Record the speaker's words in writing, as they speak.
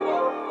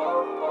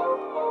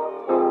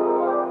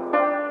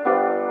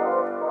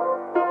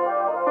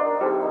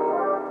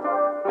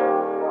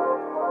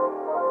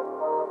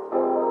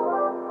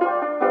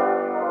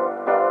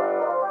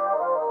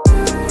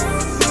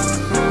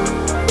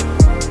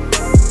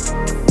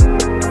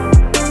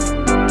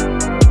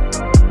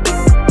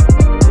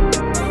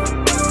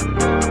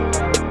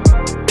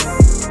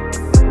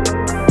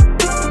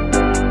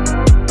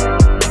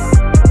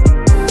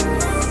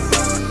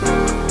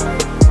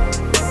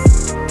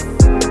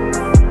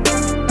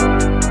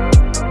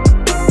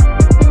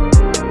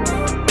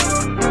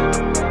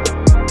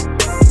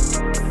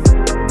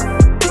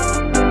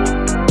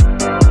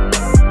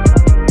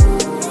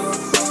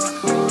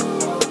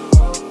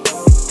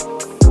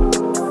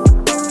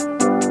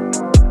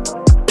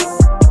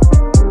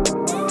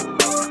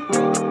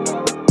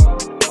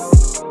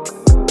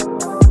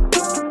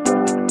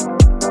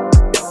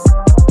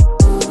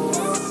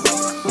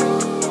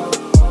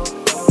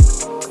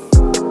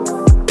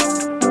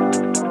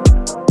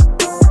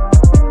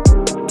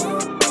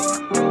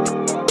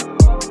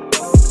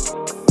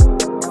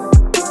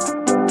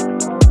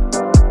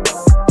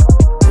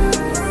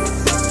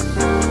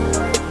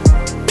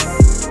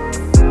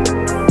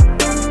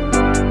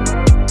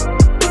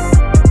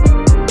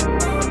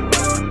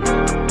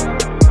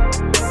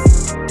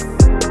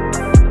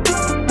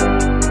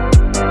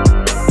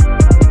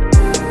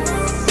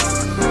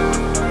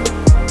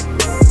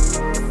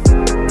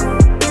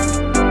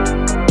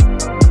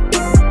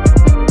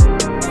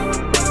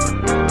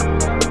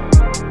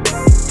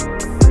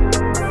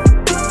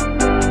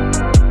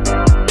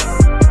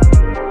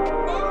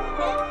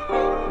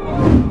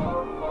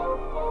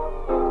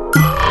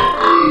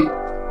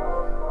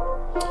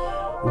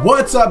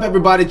What's up,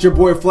 everybody? It's your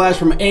boy Flash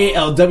from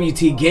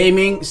ALWT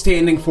Gaming,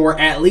 standing for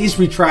At Least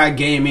We Try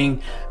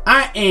Gaming.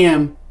 I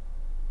am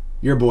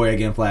your boy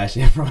again, Flash,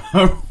 from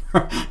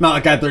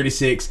Malachi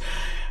 36,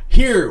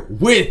 here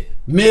with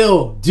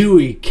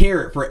Mildewy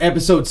Carrot for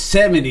episode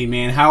 70,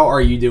 man. How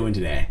are you doing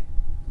today?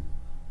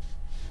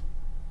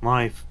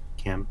 Life.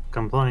 Can't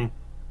complain.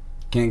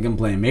 Can't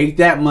complain. Make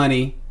that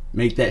money.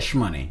 Make that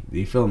shmoney. Do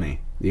you feel me?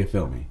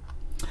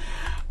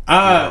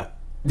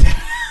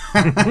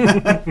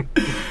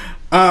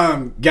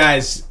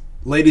 Guys,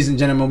 ladies and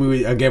gentlemen,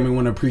 we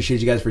want to appreciate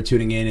you guys for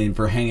tuning in and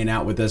for hanging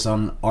out with us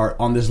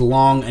on this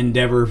long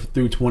endeavor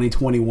through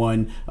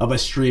 2021 of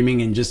us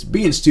streaming and just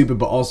being stupid,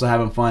 but also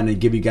having fun and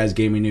give you guys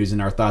gaming news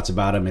and our thoughts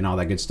about them and all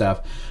that good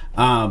stuff.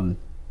 The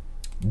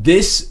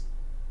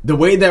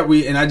way that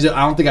I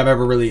don't think I've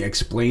ever really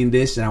explained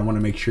this, and I want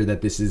to make sure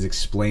that this is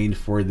explained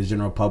for the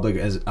general public,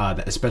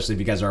 especially if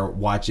you guys are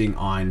watching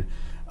on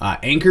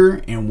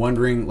Anchor and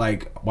wondering,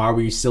 like, why are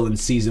we still in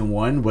season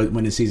 1?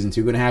 When is season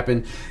 2 going to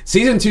happen?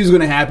 Season 2 is going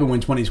to happen when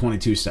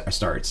 2022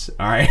 starts.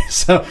 All right,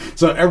 so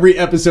every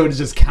episode is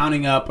just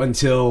counting up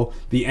until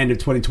the end of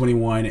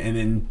 2021, and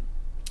then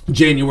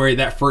January,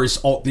 that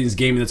first Alt Things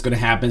Gaming that's going to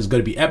happen is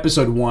going to be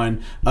episode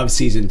 1 of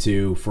season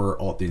 2 for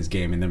Alt Things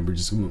Gaming. And then we're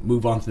just going to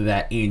move on to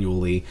that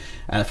annually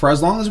for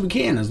as long as we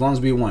can, as long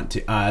as we want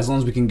to, as long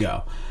as we can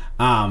go.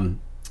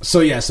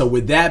 So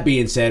with that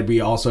being said, we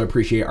also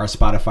appreciate our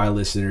Spotify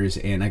listeners,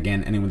 and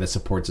again, anyone that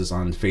supports us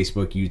on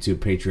Facebook, YouTube,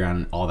 Patreon,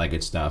 and all that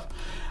good stuff.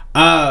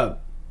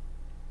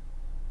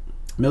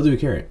 Mildewy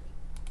Carrot,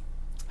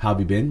 how have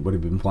you been? What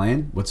have you been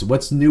playing?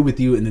 What's new with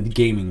you in the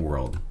gaming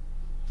world?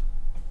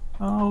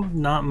 Oh,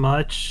 not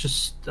much.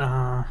 Just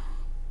I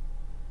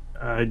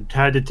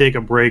had to take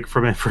a break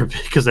from it for a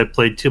bit because I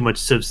played too much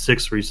Civ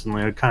 6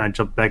 recently. I kind of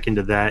jumped back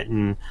into that,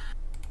 and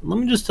let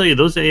me just tell you,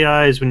 those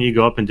AIs, when you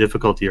go up in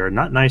difficulty, are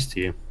not nice to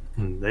you.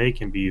 They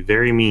can be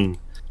very mean.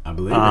 I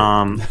believe it.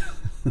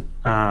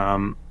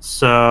 But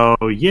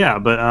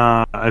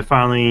I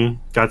finally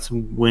got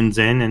some wins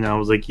in, and I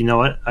was like, you know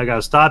what? I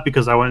gotta stop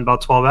because I went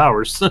about 12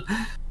 hours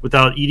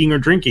without eating or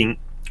drinking.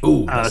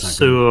 Ooh, that's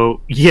not good.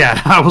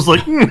 Yeah, I was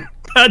like,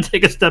 gotta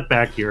take a step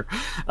back here.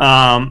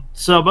 But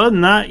other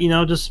than that,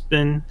 just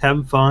been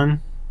having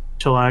fun,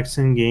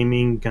 chillaxing,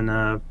 gaming.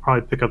 Gonna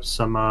probably pick up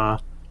some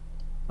of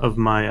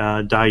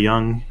my Die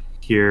Young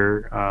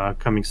here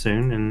coming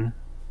soon and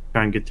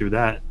try and get through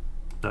that.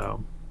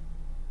 So,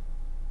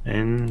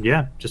 and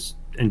yeah, just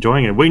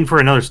enjoying it. Waiting for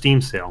another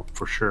Steam sale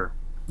for sure.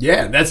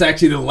 Yeah, that's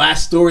actually the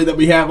last story that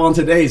we have on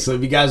today. So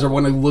if you guys are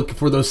want to look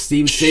for those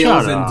Steam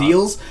sales and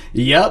deals,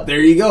 yep, there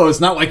you go.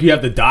 It's not like you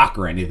have the dock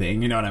or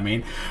anything, you know what I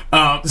mean?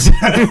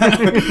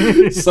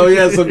 So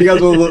if you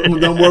guys want to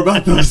know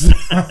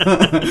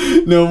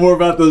more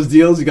about those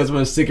deals, you guys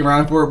want to stick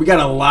around for it. We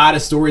got a lot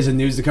of stories and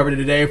news to cover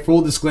today.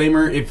 Full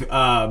disclaimer: if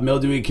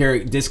Mildewy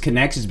Carrot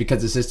disconnects, it's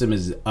because the system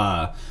is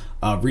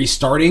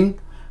restarting.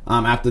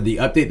 After the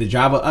update, the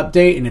Java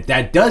update, and if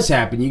that does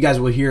happen, you guys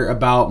will hear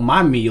about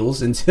my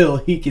meals until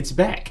he gets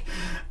back.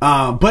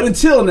 But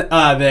until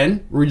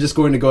then, we're just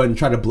going to go ahead and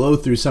try to blow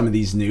through some of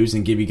these news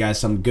and give you guys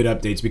some good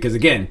updates, because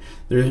again,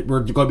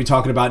 we're going to be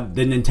talking about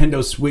the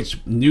Nintendo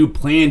Switch new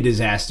plan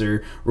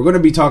disaster. We're going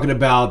to be talking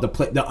about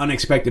the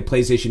unexpected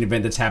PlayStation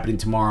event that's happening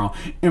tomorrow,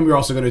 and we're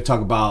also going to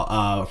talk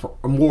about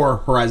more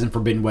Horizon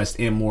Forbidden West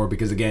and more,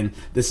 because again,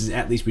 this is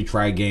At Least We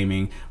Try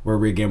Gaming, where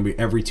we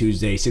every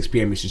Tuesday, 6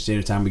 p.m. Eastern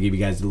Standard Time, we give you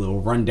guys a little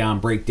rundown,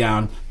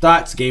 breakdown,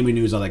 thoughts, gaming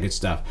news, all that good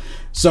stuff.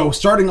 So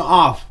starting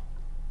off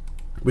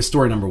with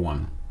story number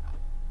 1.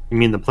 You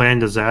mean the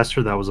planned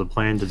disaster? That was a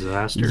planned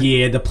disaster?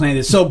 Yeah, the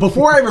planned. So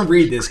before I even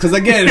read this, because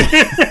again,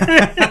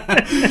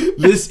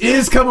 this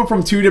is coming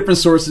from 2 different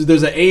sources.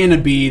 There's an A and a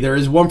B. There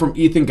is one from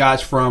Ethan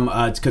Gotch from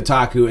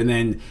Kotaku, and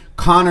then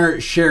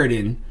Connor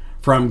Sheridan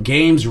from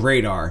Games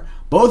Radar.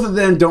 Both of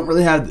them don't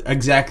really have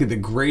exactly the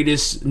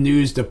greatest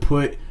news to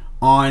put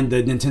on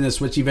the Nintendo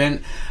Switch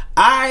event.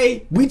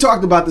 We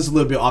talked about this a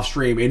little bit off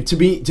stream, and to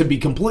be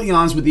completely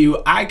honest with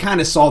you, I kind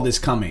of saw this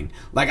coming.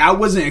 Like, I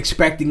wasn't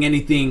expecting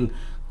anything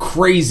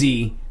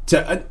crazy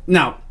to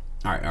now.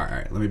 All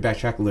right. Let me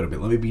backtrack a little bit.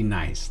 Let me be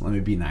nice.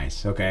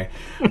 Okay.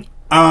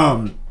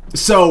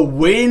 So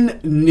when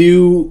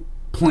new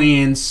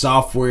plans,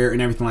 software,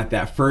 and everything like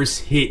that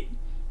first hit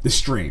the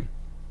stream,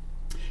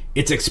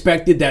 it's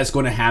expected that it's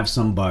going to have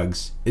some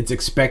bugs. It's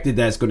expected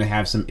that it's going to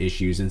have some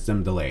issues and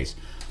some delays.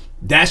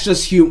 That's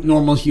just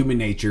normal human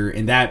nature,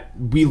 and that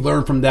we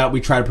learn from that.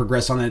 We try to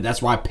progress on it. That's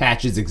why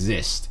patches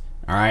exist.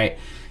 All right.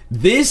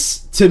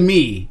 This, to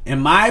me, in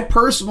my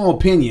personal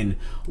opinion,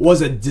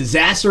 was a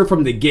disaster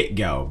from the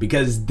get-go,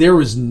 because there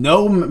was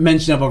no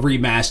mention of a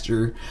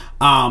remaster.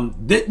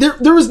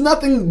 There was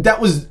nothing that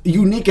was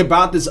unique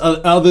about this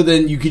other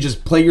than you could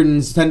just play your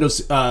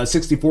Nintendo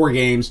 64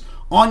 games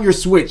on your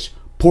Switch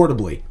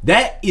portably.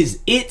 That is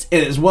it,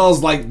 as well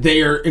as like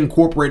they're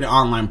incorporated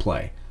online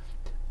play.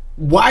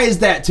 Why is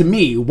that to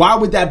me? Why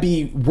would that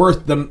be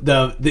worth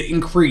the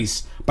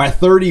increase by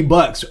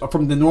 $30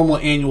 from the normal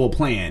annual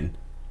plan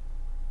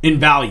in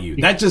value?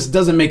 That just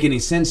doesn't make any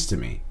sense to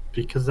me.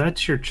 Because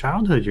that's your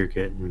childhood you're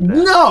getting back.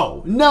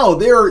 No,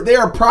 they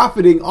are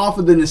profiting off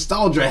of the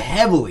nostalgia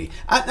heavily.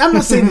 I'm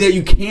not saying that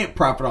you can't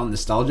profit on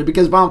nostalgia,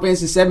 because Final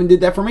Fantasy VII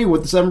did that for me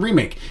with the 7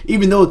 remake,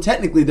 even though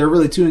technically they're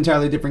really two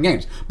entirely different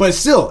games. But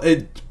still,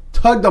 it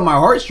tugged on my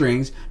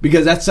heartstrings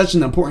because that's such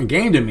an important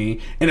game to me,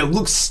 and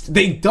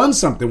they've done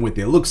something with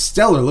it. It looks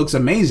stellar, it looks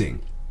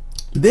amazing.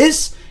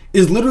 This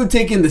is literally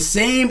taking the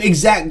same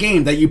exact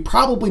game that you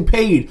probably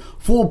paid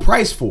full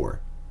price for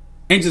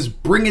and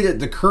just bringing it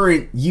to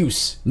current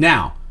use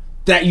now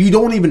that you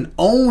don't even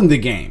own the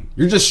game.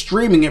 You're just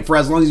streaming it for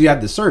as long as you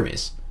have the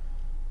service.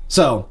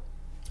 So,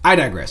 I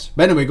digress.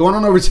 But anyway, going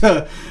on over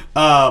to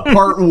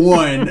part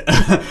one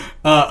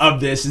of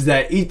this is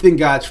that Ethan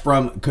Gotch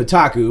from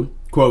Kotaku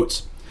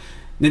quotes,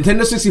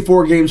 Nintendo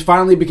 64 games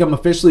finally become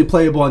officially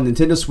playable on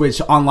Nintendo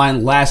Switch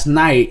Online last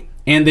night,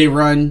 and they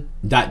run ...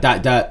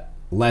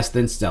 less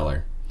than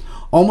stellar.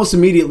 Almost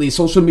immediately,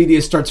 social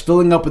media starts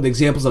filling up with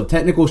examples of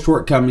technical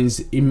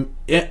shortcomings,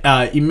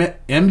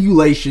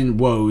 emulation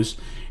woes,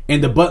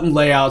 and the button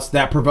layouts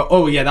that provoke.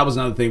 Oh yeah, that was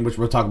another thing which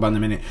we'll talk about in a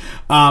minute.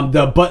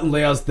 The button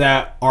layouts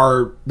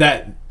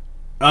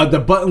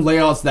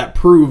that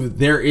prove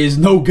there is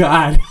no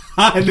God.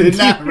 I did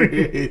not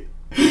read.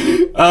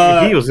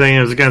 He was saying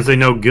he was going to say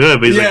no good,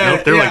 but he's like,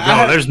 nope. They're like,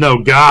 no, there's no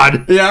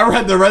God. Yeah, I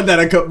read that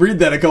a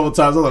couple of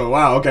times. I was like,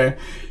 wow, okay.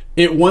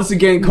 It once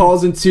again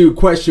calls into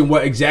question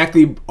what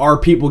exactly are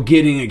people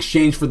getting in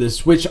exchange for the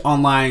Switch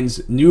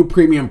Online's new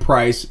premium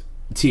price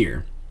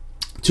tier.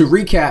 To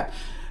recap,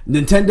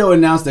 Nintendo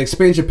announced the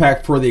expansion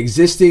pack for the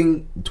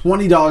existing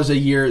 $20 a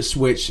year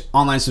Switch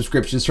Online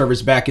subscription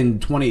service back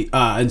in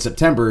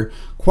September,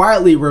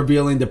 quietly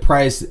revealing the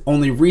price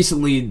only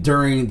recently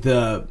during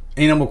the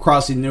Animal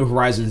Crossing New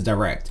Horizons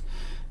Direct.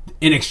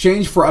 In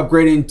exchange for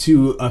upgrading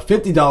to a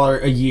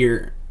 $50 a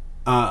year,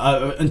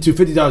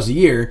 $50 a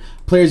year,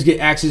 players get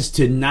access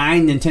to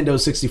 9 Nintendo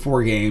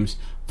 64 games,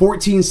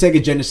 14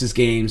 Sega Genesis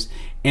games,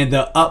 and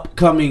the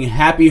upcoming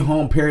Happy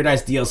Home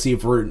Paradise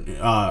DLC for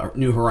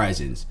New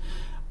Horizons.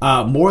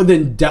 More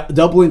than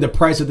doubling the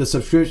price of the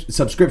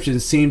subscription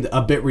seemed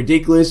a bit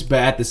ridiculous, but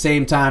at the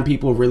same time,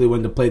 people really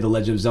wanted to play The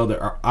Legend of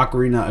Zelda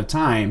Ocarina of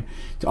Time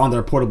on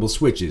their portable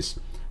Switches.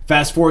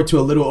 Fast forward to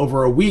a little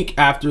over a week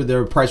after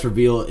their price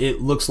reveal,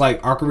 it looks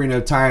like Ocarina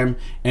of Time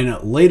and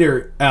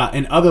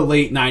other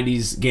late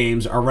 90s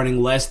games are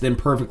running less than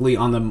perfectly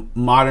on the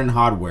modern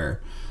hardware.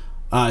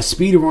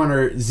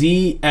 Speedrunner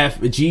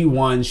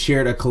ZFG1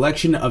 shared a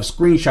collection of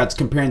screenshots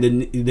comparing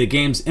the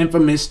game's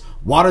infamous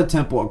water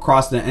temple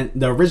across the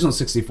original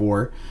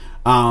 64,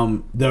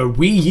 the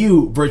Wii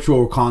U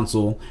Virtual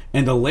Console,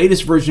 and the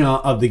latest version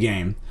of the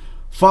game.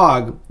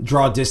 Fog,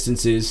 draw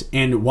distances,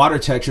 and water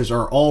textures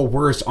are all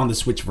worse on the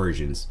Switch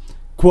versions.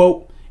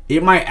 Quote,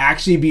 it might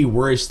actually be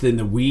worse than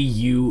the Wii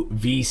U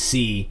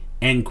VC,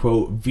 end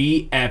quote,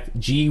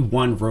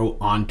 VFG1 wrote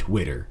on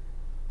Twitter.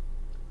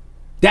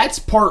 That's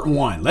part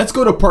one. Let's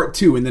go to part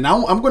two, and then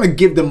I'm going to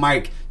give the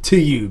mic to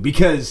you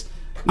because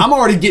I'm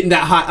already getting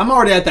that hot. I'm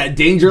already at that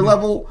danger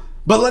level.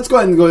 But let's go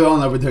ahead and go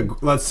on over to,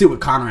 let's see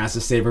what Connor has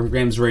to say from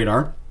Games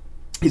Radar.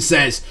 It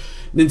says,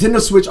 Nintendo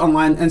Switch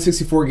Online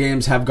N64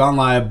 games have gone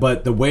live,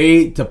 but the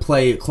way to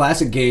play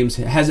classic games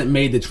hasn't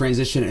made the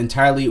transition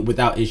entirely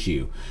without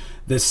issue.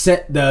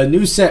 The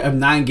new set of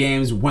 9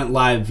 games went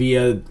live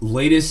via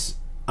latest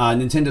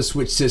Nintendo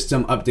Switch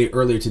system update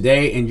earlier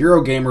today, and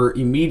Eurogamer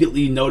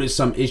immediately noticed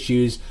some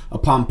issues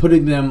upon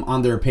putting them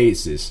on their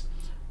paces,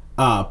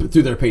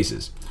 through their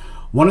paces.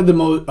 One of the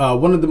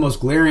most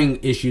glaring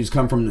issues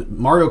come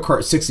from Mario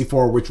Kart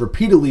 64, which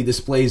repeatedly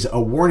displays a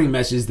warning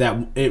message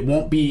that it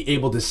won't be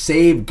able to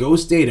save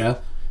ghost data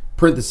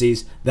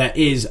 (parentheses) that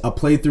is a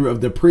playthrough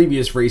of the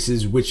previous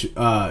races, which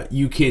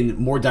you can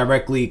more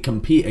directly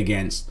compete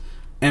against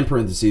 (end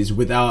parentheses)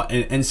 without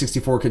an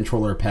N64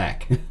 controller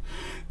pack.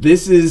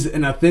 This is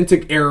an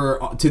authentic error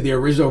to the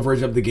original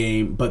version of the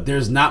game, but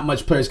there's not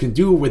much players can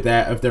do with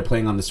that if they're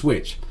playing on the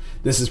Switch.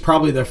 This is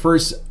probably the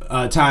first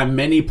time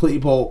many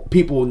people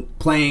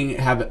playing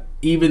have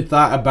even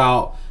thought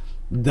about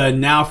the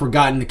now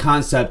forgotten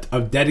concept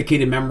of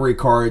dedicated memory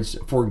cards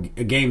for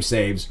game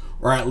saves,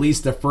 or at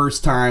least the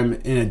first time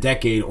in a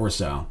decade or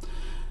so.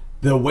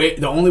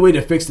 The only way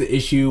to fix the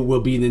issue will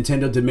be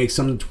Nintendo to make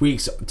some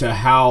tweaks to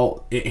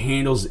how it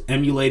handles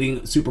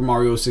emulating Super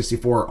Mario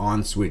 64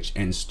 on Switch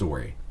and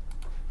Story.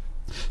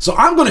 So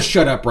I'm going to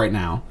shut up right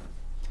now,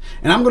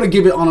 and I'm going to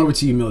give it on over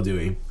to you,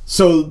 Mildewey.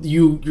 So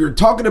you're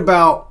talking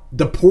about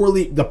the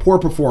poor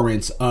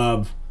performance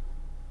of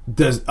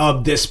this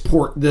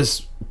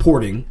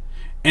porting,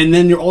 and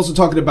then you're also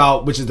talking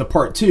about, which is the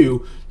part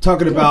two,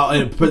 talking about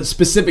a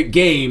specific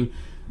game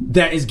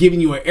that is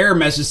giving you an error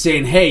message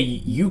saying, hey,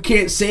 you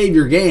can't save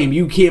your game,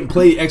 you can't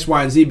play X,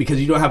 Y, and Z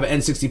because you don't have an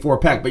N64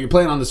 pack, but you're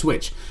playing on the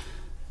Switch.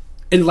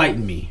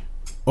 Enlighten me,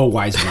 oh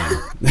wise man.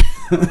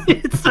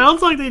 It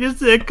sounds like they just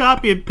did a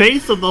copy and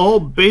paste of the whole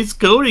base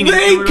coding.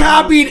 They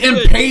copied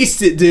and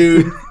pasted,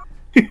 dude.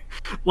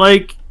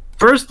 Like,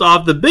 first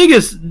off, the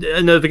biggest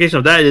notification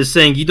of that is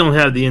saying you don't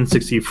have the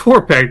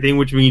N64 pack thing,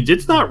 which means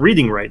it's not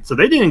reading right. So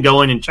they didn't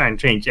go in and try and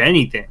change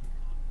anything.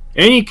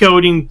 any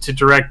coding to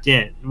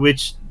direct-in,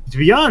 which, to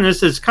be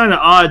honest, is kind of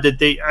odd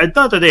that I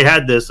thought that they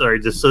had this. So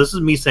this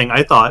is me saying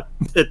I thought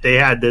that they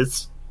had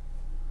this.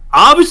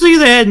 Obviously,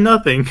 they had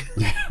nothing.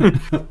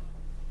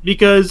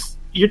 Because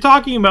you're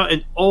talking about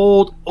an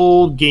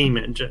old game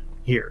engine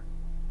here.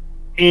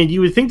 And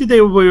you would think that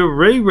they would have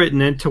already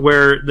written it to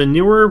where the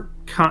newer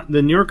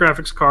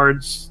graphics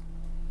cards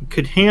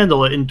could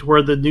handle it, and to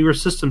where the newer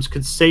systems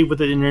could save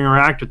with it and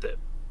interact with it.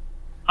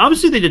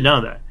 Obviously, they didn't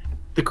know that.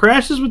 The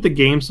crashes with the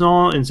games and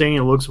all, and saying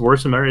it looks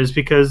worse and better, is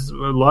because a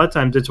lot of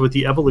times it's with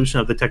the evolution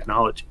of the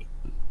technology.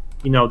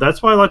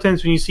 That's why a lot of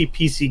times when you see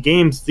PC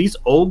games, these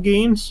old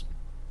games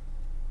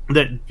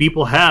that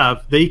people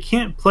have, they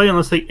can't play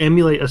unless they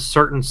emulate a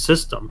certain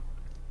system,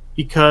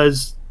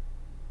 because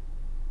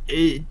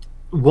it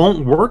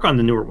won't work on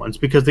the newer ones,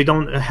 because they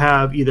don't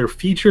have either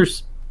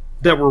features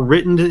that were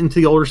written into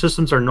the older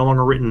systems are no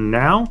longer written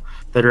now,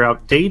 that are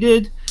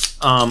outdated.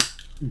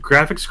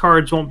 Graphics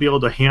cards won't be able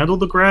to handle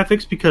the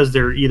graphics because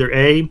they're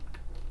either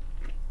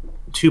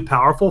too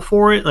powerful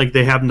for it, like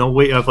they have no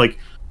way of like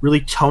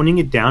really toning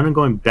it down and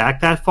going back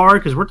that far,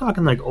 because we're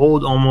talking like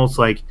old, almost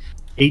like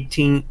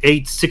 16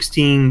 bit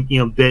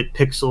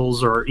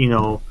pixels, or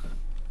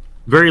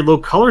very low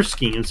color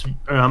schemes,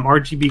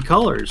 RGB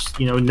colors.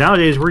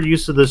 Nowadays we're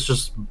used to this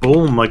just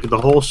boom, like the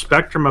whole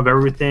spectrum of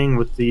everything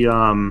with the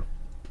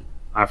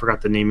I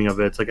forgot the naming of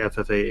it. It's like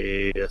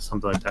FFAA,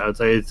 something like that.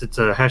 It's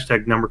a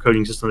hashtag number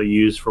coding system they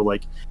use for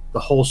like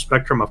the whole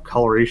spectrum of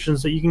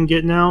colorations that you can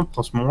get now,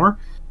 plus more.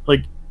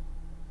 Like,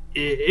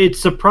 it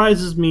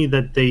surprises me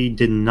that they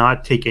did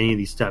not take any of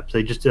these steps.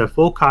 They just did a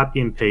full copy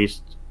and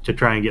paste to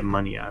try and get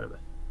money out of it.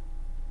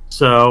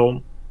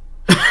 So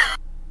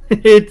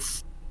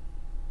it's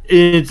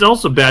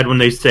also bad when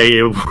they say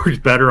it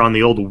worked better on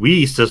the old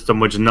Wii system,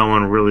 which no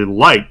one really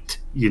liked.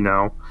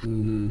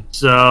 Mm-hmm.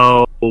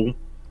 So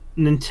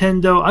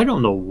Nintendo, I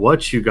don't know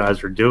what you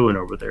guys are doing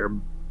over there,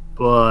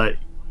 but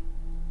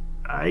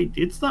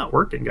it's not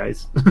working,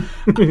 guys.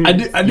 I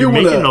do want to. You're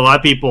making a lot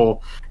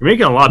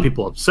of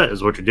people upset,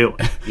 is what you're doing.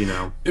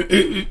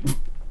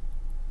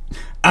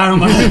 I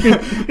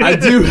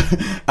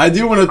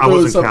do want to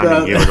throw something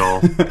out. At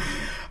all.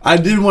 I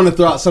did want to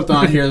throw out something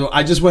on here.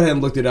 I just went ahead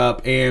and looked it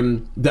up,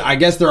 and I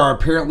guess there are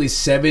apparently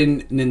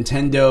 7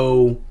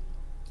 Nintendo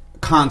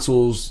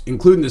consoles,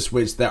 including the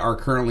Switch, that are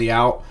currently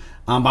out.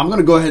 But I'm going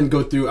to go ahead and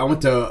go through. I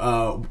went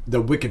to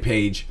the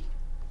Wikipedia,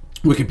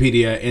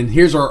 and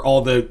here's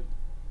all the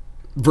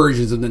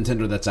versions of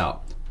Nintendo that's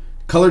out.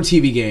 Color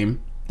TV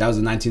game, that was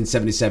a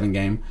 1977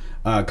 game.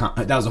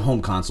 That was a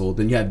home console.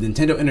 Then you have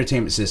Nintendo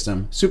Entertainment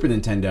System, Super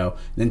Nintendo,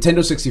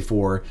 Nintendo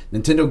 64,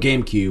 Nintendo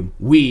GameCube,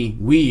 Wii,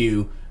 Wii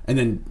U, and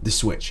then the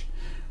Switch.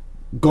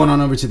 Going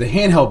on over to the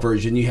handheld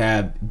version, you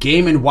have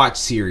Game & Watch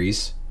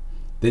series.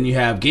 Then you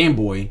have Game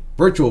Boy,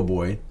 Virtual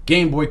Boy,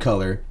 Game Boy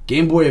Color,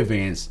 Game Boy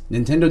Advance,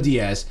 Nintendo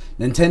DS,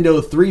 Nintendo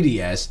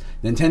 3DS,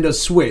 Nintendo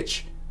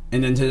Switch,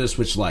 and Nintendo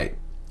Switch Lite.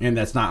 And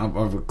that's not,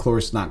 of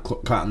course, not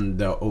counting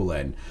the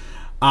OLED.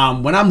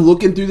 When I'm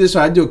looking through this,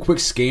 so I do a quick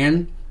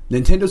scan.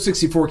 Nintendo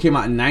 64 came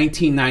out in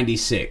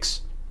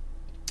 1996.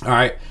 All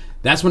right,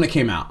 that's when it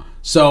came out.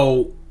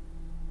 So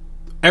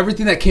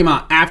everything that came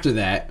out after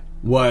that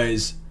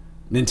was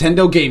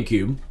Nintendo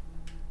GameCube,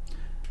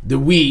 the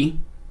Wii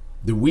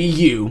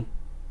U.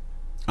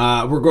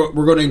 We're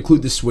going to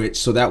include the Switch,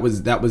 so that was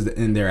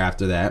in there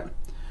after that.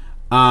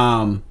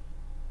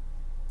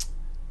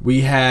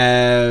 We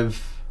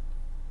have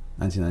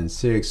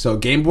 1996. So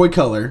Game Boy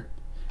Color,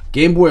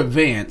 Game Boy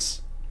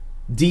Advance,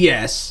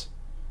 DS,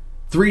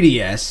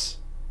 3DS,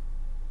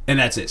 and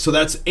that's it. So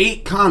that's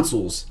 8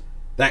 consoles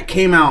that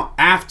came out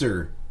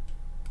after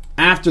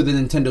the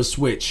Nintendo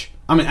Switch.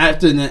 I mean,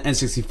 after the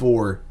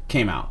N64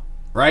 came out,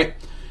 right?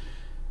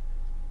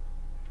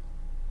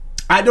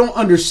 I don't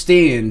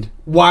understand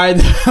why.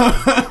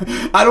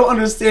 I don't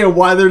understand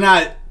why they're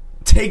not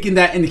taking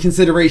that into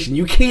consideration.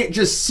 You can't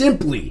just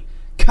simply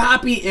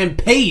copy and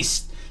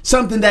paste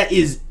something that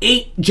is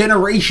 8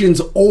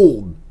 generations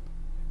old.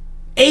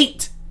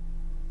 8.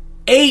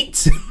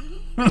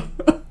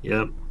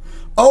 Yep.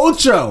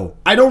 Ocho.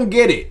 I don't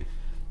get it.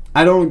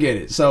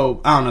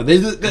 So I don't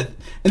know.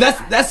 And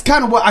that's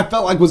kind of what I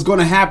felt like was going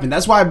to happen.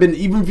 That's why I've been,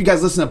 even if you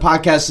guys listen to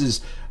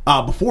podcasts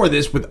before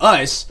this with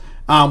us,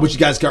 which you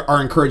guys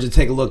are encouraged to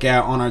take a look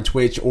at on our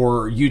Twitch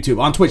or YouTube.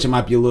 On Twitch, it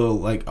might be a little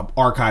like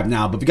archived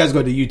now, but if you guys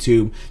go to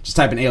YouTube, just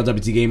type in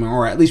ALWT Gaming,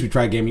 or at least We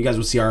Try Gaming, you guys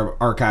will see our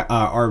archive,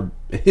 our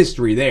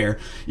history there.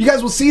 You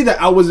guys will see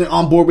that I wasn't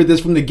on board with this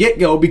from the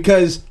get-go,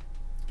 because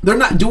they're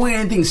not doing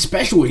anything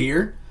special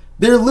here.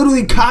 They're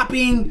literally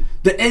copying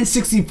the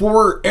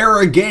N64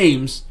 era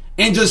games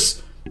and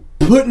just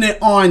putting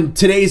it on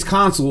today's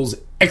consoles,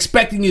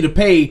 expecting you to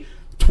pay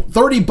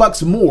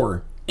 $30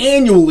 more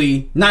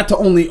annually not to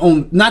own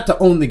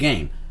the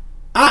game.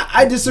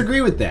 I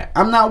disagree with that.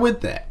 I'm not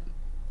with that.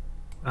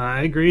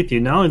 I agree with you.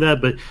 Not only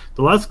that, but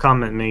the last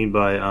comment made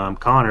by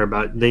Connor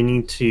about the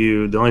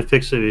only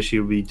fix to the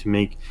issue would be to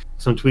make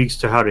some tweaks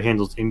to how to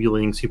handle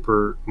emulating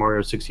Super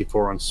Mario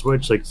 64 on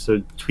Switch, like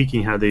so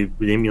tweaking how they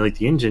would emulate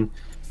the engine.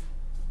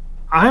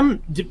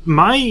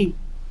 My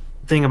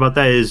thing about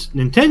that is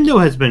Nintendo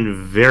has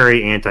been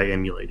very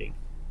anti-emulating.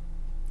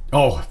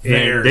 Oh,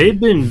 and they've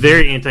been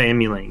very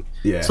anti-emulating.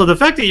 Yeah. So the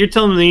fact that you're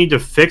telling them they need to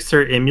fix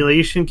their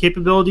emulation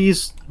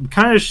capabilities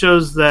kind of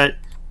shows that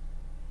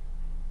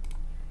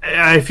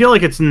I feel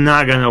like it's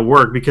not going to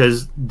work,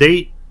 because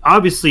they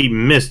obviously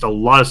missed a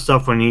lot of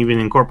stuff when even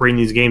incorporating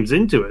these games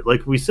into it.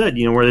 Like we said,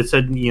 where they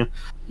said, you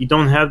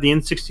don't have the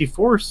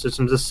N64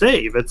 system to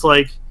save. It's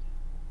like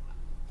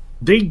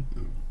they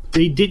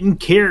didn't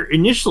care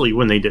initially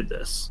when they did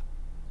this.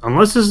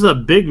 Unless this is a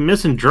big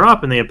miss and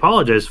drop and they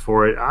apologize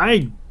for it,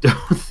 I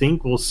don't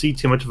think we'll see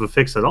too much of a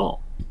fix at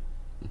all.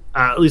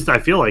 At least I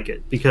feel like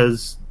it,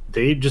 because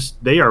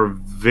they are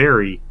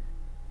very,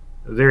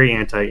 very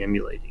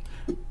anti-emulating.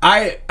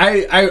 I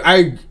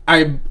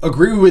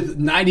agree with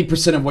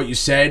 90% of what you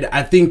said.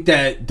 I think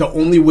that the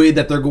only way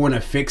that they're going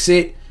to fix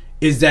it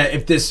is that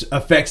if this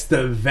affects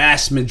the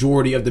vast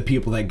majority of the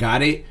people that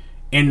got it,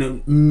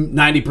 and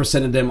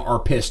 90% of them are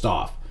pissed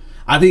off.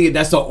 I think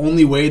that's the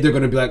only way they're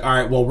going to be like, all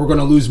right, well, we're going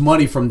to lose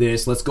money from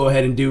this. Let's go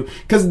ahead and do,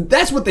 because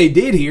that's what they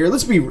did here.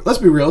 Let's be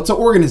real. It's an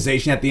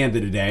organization at the end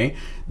of the day.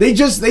 They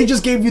just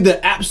gave you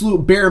the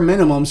absolute bare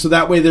minimum, so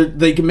that way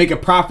they can make a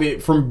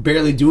profit from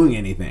barely doing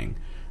anything.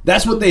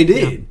 That's what they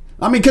did. Yeah.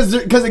 I mean,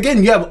 because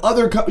again, you have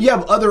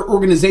other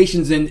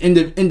organizations and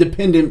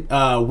independent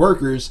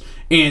workers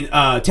and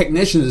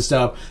technicians and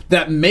stuff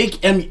that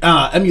make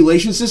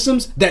emulation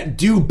systems that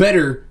do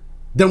better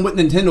than what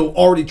Nintendo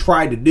already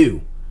tried to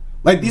do.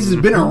 Like, this has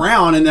been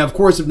around, and of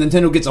course, if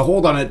Nintendo gets a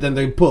hold on it, then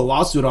they put a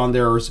lawsuit on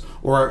there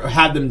or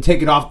have them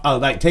take it off,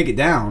 take it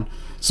down.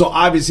 So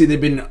obviously,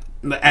 they've been,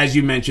 as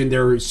you mentioned,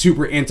 they're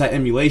super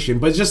anti-emulation,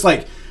 but it's just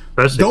like,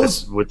 especially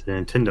those with the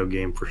Nintendo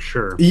game for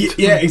sure.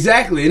 Yeah,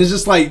 exactly. And it's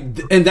just like,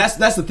 and that's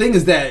the thing,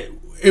 is that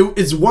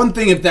it's one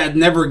thing if that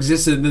never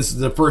existed and this is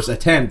the first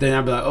attempt, then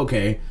I'd be like,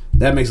 okay,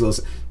 that makes a little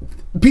sense.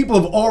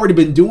 People have already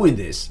been doing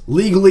this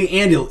legally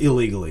and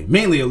illegally,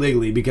 mainly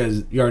illegally,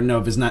 because you already know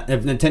if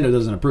Nintendo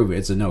doesn't approve it,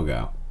 it's a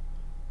no-go.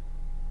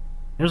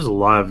 There's a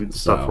lot of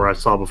stuff where I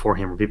saw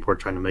beforehand where people were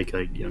trying to make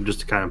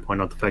just to kind of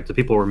point out the fact that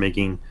people were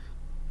making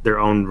their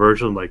own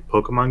version of like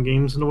Pokemon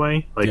games in a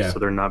way, so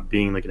they're not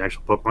being like an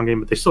actual Pokemon game,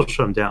 but they still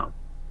shut them down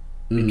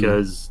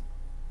because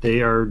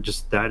they are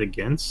just that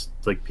against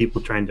like people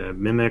trying to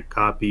mimic,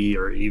 copy,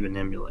 or even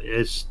emulate.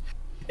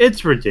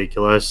 It's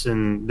ridiculous,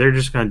 and they're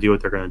just going to do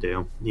what they're going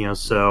to do.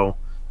 So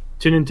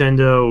to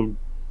Nintendo,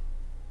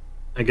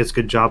 I guess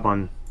good job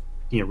on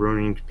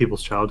ruining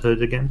people's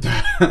childhood again.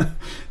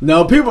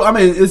 No, people. I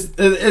mean,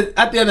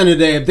 at the end of the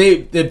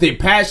day, if they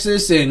patch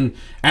this and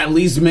at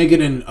least make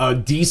it a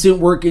decent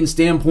working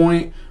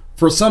standpoint,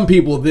 for some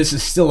people this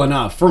is still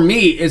enough. For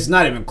me, it's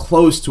not even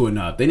close to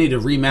enough. They need to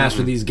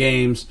remaster these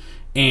games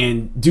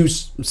and do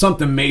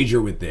something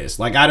major with this.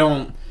 Like, I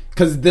don't,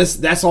 because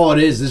that's all it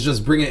is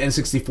just bringing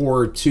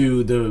N64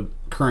 to the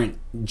current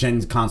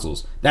gen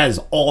consoles. That is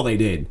all they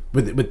did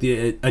with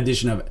the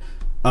addition of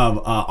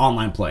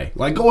online play.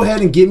 Like, go ahead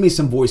and give me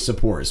some voice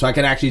support so I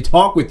can actually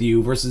talk with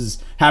you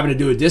versus having to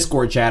do a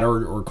Discord chat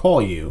or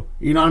call you.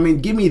 You know what I mean?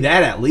 Give me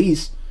that at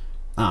least.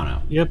 I don't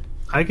know. Yep,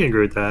 I can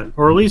agree with that.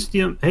 Or at least,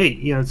 hey,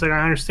 it's like,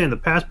 I understand the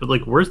past, but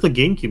like, where's the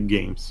GameCube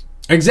games?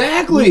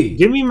 Exactly.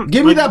 Give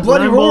me that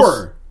bloody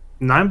roar.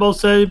 Nine Ball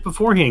said it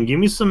beforehand. Give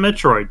me some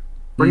Metroid.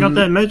 Bring out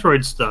that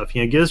Metroid stuff.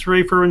 Get us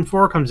ready for when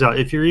 4 comes out,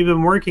 if you're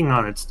even working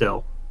on it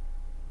still.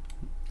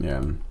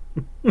 Yeah.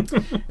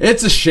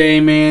 It's a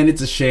shame, man.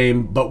 It's a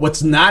shame. But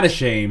what's not a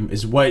shame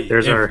is what...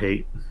 There's our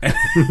hate.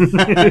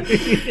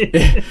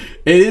 It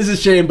is a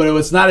shame, but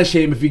what's not a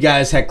shame, if you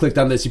guys had clicked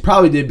on this, you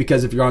probably did,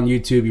 because if you're on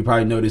YouTube, you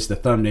probably noticed the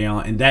thumbnail,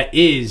 and that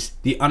is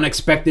the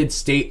unexpected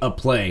state of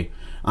play,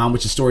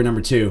 which is story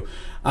number 2.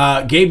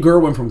 Gabe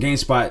Gerwin from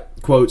GameSpot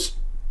quotes,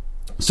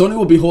 Sony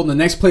will be holding the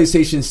next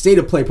PlayStation State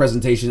of Play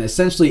presentation,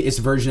 essentially its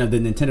version of the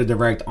Nintendo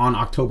Direct, on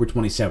October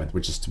 27th,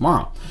 which is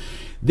tomorrow.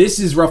 This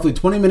is roughly a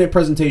 20-minute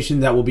presentation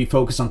that will be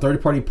focused on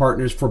third-party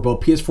partners for both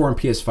PS4 and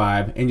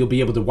PS5, and you'll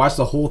be able to watch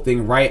the whole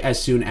thing right as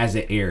soon as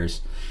it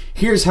airs.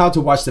 Here's how to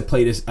watch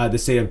the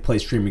State of Play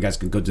stream. You guys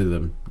can go to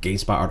the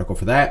GameSpot article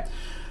for that.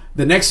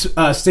 The next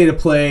State of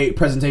Play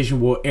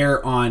presentation will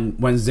air on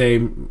Wednesday,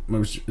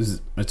 which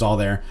is, it's all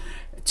there,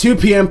 2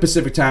 p.m.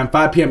 Pacific Time,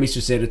 5 p.m.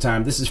 Eastern Standard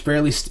Time. This is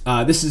fairly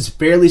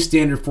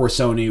standard for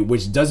Sony,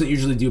 which doesn't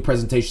usually do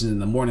presentations in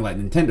the morning like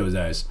Nintendo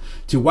does.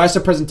 To watch the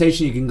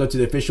presentation, you can go to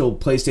the official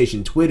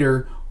PlayStation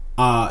Twitter,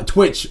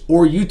 Twitch,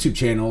 or YouTube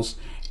channels,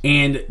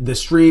 and the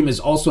stream is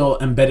also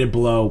embedded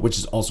below, which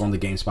is also on the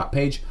GameSpot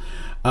page.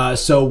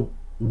 So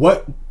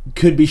what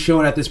could be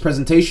shown at this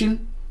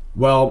presentation?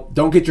 Well,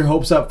 don't get your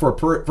hopes up for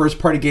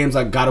first-party games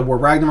like God of War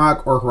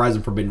Ragnarok or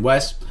Horizon Forbidden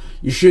West.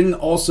 You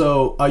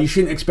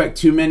shouldn't expect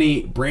too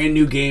many brand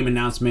new game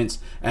announcements,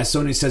 as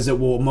Sony says it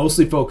will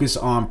mostly focus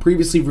on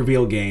previously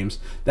revealed games.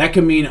 That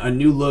could mean a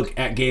new look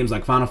at games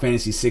like Final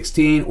Fantasy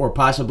 16 or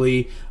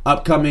possibly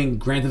upcoming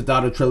Grand Theft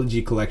Auto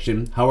Trilogy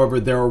Collection. However,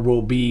 there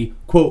will be,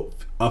 quote,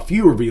 a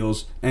few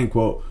reveals, end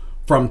quote,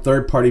 from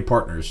third-party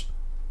partners.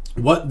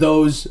 What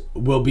those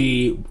will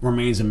be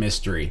remains a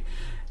mystery.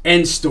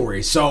 End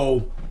story.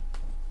 So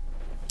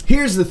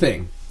here's the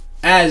thing.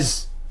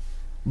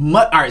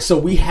 All right, so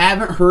we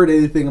haven't heard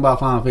anything about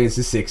Final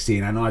Fantasy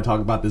 16. I know I talk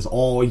about this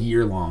all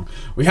year long.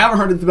 We haven't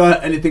heard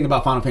anything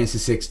about Final Fantasy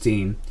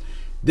 16.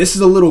 This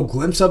is a little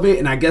glimpse of it,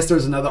 and I guess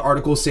there's another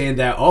article saying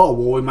that, oh,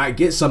 well, we might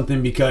get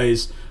something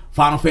because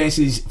Final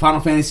Fantasy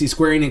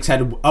Square Enix had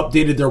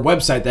updated their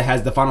website that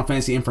has the Final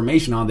Fantasy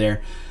information on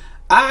there.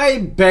 I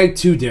beg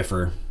to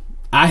differ.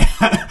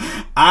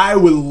 I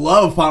would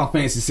love Final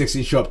Fantasy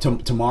 16 to show up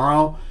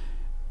tomorrow.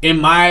 In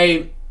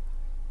my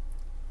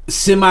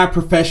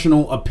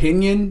semi-professional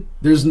opinion,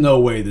 there's no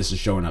way this is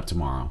showing up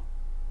tomorrow.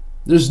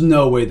 There's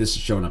no way this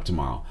is showing up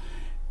tomorrow.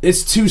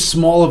 It's too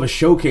small of a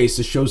showcase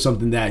to show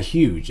something that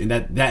huge and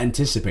that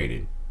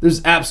anticipated.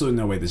 There's absolutely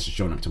no way this is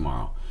showing up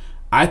tomorrow.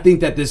 I think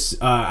that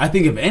I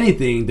think if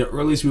anything, the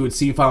earliest we would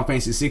see Final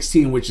Fantasy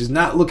 16, which is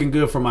not looking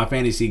good for my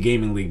fantasy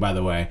gaming league, by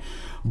the way,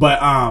 but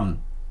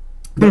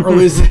the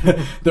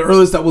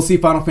earliest that we'll see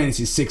Final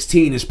Fantasy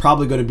 16 is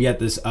probably going to be at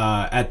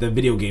the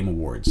Video Game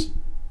Awards.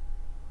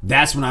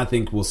 That's when I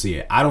think we'll see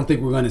it. I don't think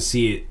we're going to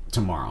see it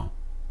tomorrow.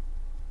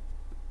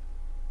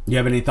 You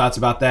have any thoughts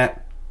about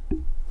that?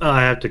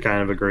 I have to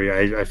kind of agree.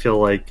 I feel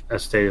like a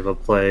state of a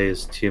play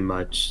is too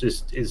much.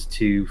 Is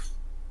too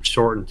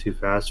short and too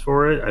fast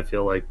for it. I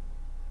feel like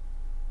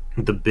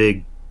the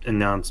big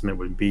announcement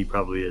would be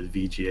probably at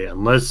VGA,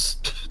 unless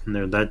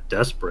they're that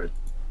desperate.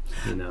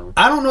 You know,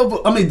 I don't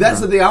know. I mean,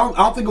 that's the thing. I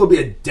don't think it would be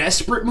a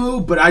desperate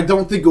move, but I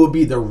don't think it would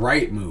be the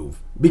right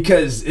move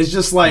because it's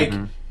just like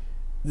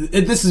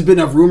this has been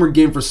a rumored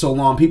game for so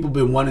long. People have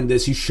been wanting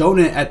this. He's shown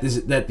it at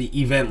the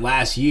event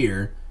last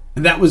year,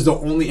 and that was the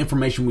only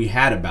information we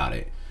had about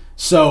it.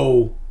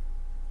 So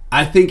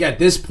I think at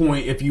this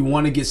point, if you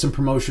want to get some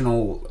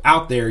promotional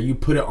out there, you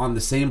put it on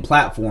the same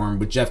platform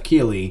with Jeff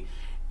Keighley,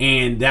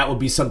 and that would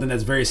be something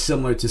that's very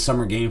similar to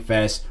Summer Game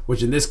Fest,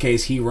 which in this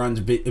case he runs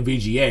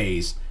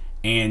VGAs.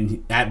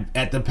 And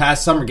at the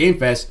past Summer Game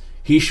Fest,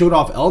 he showed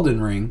off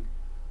Elden Ring.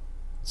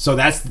 So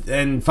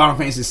and Final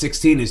Fantasy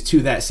 16 is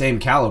to that same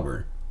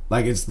caliber.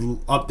 Like it's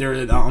up there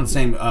on the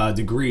same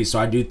degree. So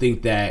I do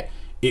think that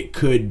it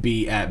could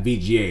be at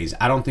VGAs.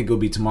 I don't think it'll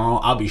be tomorrow.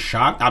 I'll be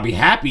shocked. I'll be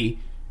happy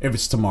if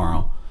it's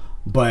tomorrow.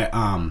 But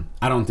I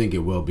don't think it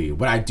will be.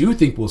 What I do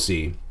think we'll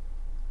see,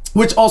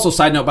 which also,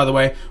 side note, by the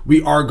way,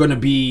 we are going to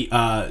be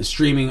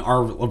streaming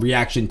our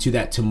reaction to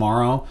that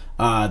tomorrow.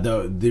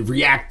 The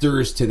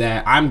reactors to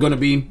that, I'm going to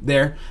be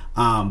there.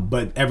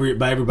 But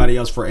everybody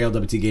else for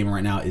ALWT Gaming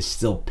right now is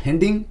still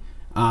pending.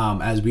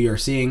 As we are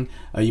seeing,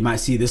 you might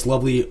see this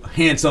lovely,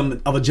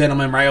 handsome of a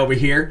gentleman right over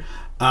here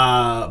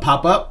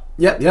pop up.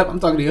 Yep, I'm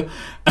talking to you.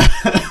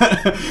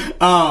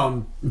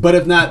 But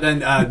if not,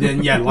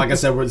 then yeah, like I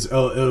said,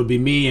 it'll be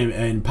me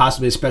and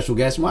possibly a special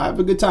guest. We'll have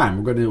a good time.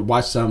 We're going to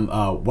watch some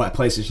what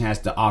PlayStation has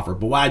to offer.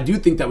 But what I do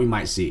think that we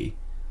might see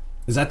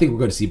is I think we're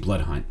going to see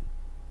Blood Hunt.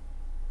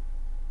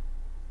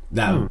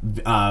 That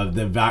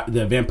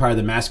the Vampire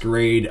the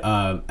Masquerade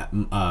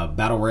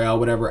Battle Royale,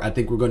 whatever. I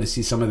think we're going to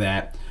see some of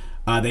that.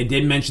 They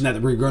did mention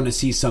that we're going to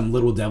see some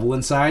Little Devil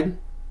Inside,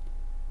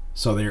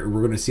 so we're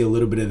going to see a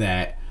little bit of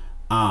that.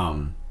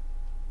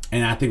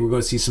 And I think we're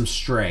going to see some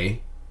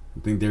Stray. I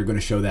think they're going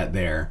to show that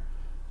there.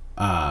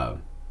 I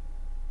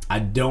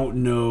don't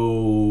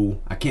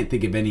know. I can't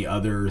think of any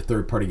other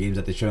third-party games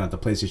that they showed at the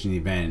PlayStation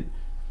event.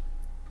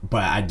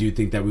 But I do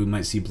think that we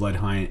might see Blood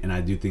Hunt, and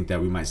I do think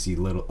that we might see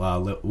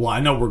well, I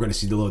know we're going to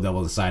see the Little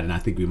Devil Inside, and I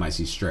think we might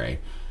see Stray.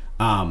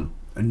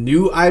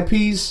 New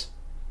IPs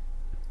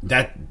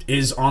that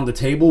is on the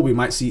table. We're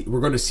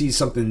going to see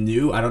something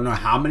new. I don't know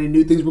how many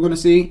new things we're going to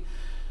see.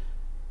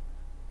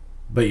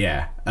 But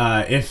yeah,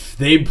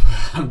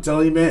 I'm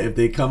telling you, man, if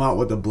they come out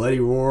with the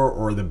Bloody Roar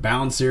or the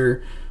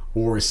Bouncer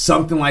or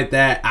something like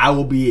that, I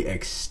will be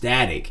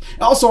ecstatic.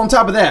 Also, on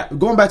top of that,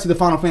 going back to the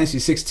Final Fantasy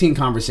 16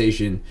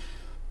 conversation,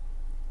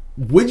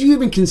 would you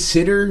even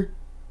consider,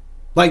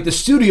 like, the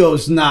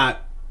studio's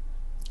not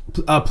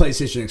a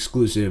PlayStation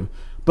exclusive,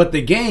 but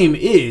the game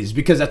is,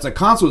 because that's a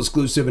console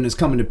exclusive and it's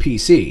coming to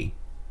PC.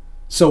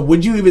 So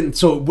with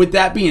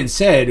that being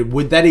said,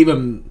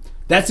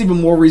 that's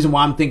even more reason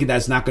why I'm thinking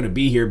that's not going to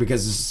be here,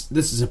 because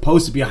this is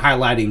supposed to be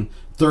highlighting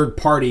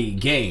third-party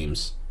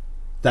games.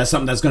 That's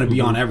something that's going to be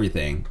on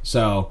everything.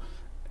 So,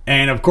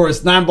 and of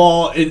course,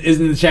 Nineball is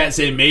in the chat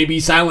saying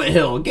maybe Silent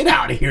Hill. Get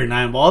out of here,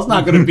 Nineball. It's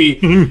not going to be.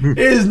 It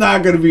is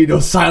not going to be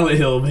no Silent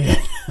Hill, man.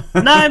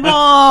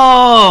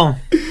 Nineball.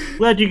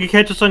 Glad you could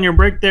catch us on your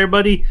break there,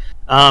 buddy.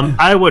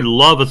 I would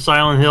love a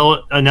Silent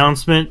Hill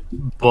announcement,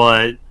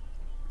 but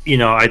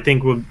I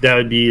think that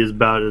would be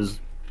about as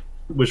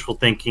wishful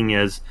thinking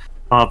as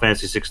Final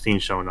Fantasy 16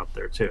 showing up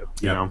there too.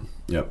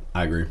 Yep,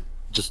 I agree.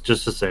 Just to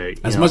say,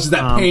 as much as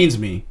that pains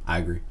me, I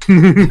agree.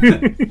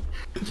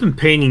 It's been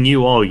paining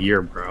you all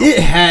year, bro. It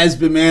has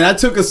been, man. I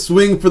took a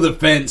swing for the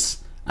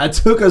fence.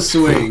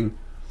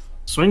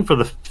 Swing for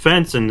the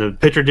fence, and the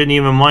pitcher didn't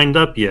even wind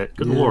up yet.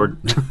 Good Lord.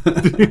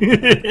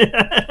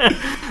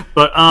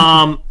 But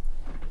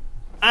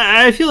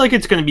I feel like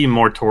it's going to be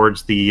more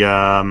towards the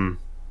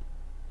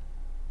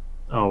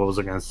what was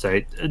I going to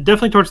say?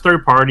 Definitely towards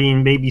third party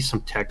and maybe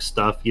some tech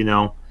stuff.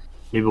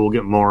 Maybe we'll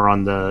get more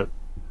on the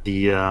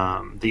the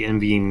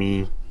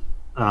NVMe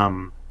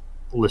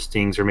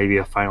listings, or maybe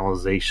a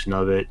finalization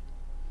of it,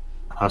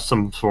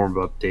 some form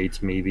of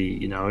updates. Maybe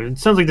it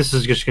sounds like this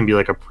is just going to be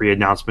like a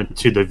pre-announcement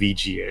to the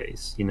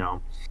VGAs.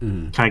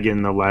 Kind of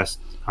getting the last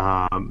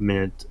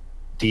minute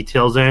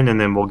details in, and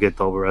then we'll get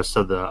the rest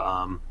of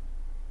the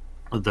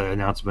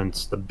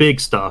announcements, the big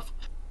stuff,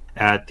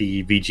 at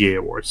the VGA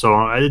Awards.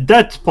 So at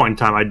that point in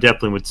time, I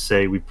definitely would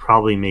say we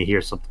probably may hear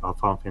something about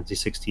Final Fantasy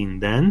 16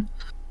 then.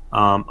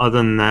 Other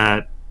than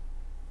that,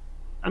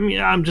 I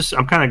mean, I'm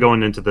kind of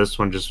going into this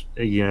one just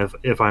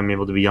if I'm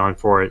able to be on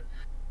for it,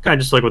 kind of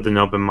just like with an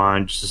open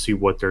mind, just to see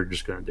what they're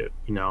just going to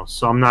do.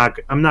 So I'm not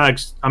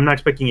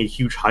expecting a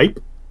huge hype.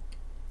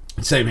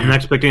 Same here. I'm not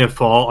expecting a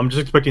fall. I'm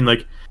just expecting kind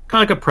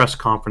of like a press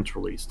conference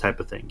release type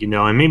of thing.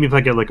 And maybe if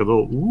I get like a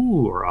little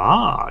ooh or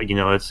ah,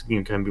 it's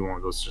going to be one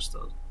of those just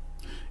those.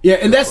 Yeah,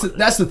 and that's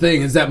the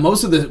thing, is that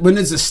most of when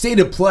it's a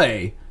state of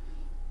play,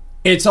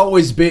 it's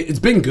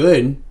been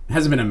good. It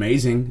hasn't been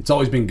amazing. It's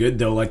always been good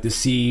though, like to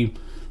see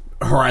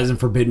Horizon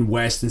Forbidden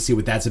West and see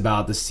what that's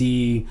about. To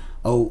see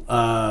was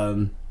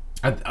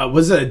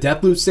it a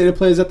Deathloop state of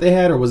plays that they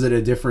had, or was it a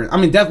different? I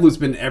mean, Deathloop's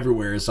been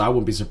everywhere, so I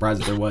wouldn't be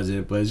surprised if there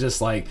wasn't. But it's just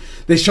like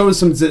they showed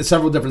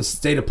several different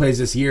state of plays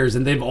this year,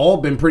 and they've all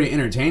been pretty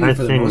entertaining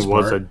for the most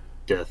part. I think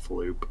it was a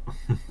Deathloop.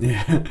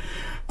 Yeah.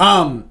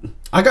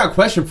 I got a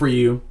question for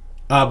you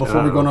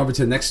before we're going over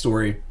to the next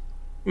story.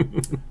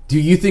 Do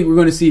you think we're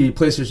going to see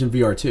PlayStation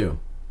VR 2?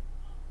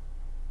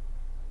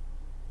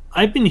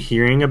 I've been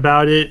hearing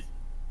about it.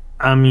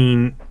 I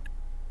mean,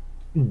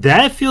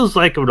 that feels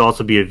like it would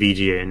also be a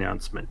VGA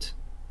announcement.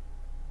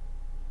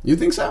 You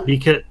think so?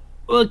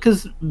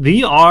 Because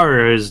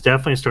VR is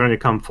definitely starting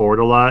to come forward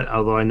a lot.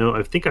 Although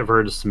I think I've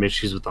heard of some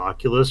issues with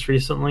Oculus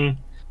recently.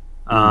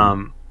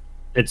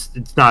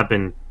 It's not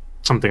been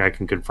something I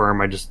can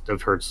confirm.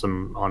 I've heard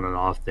some on and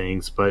off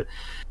things, but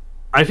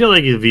I feel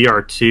like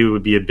VR 2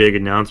 would be a big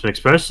announcement,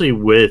 especially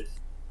with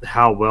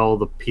how well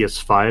the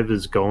PS5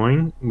 is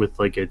going with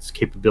its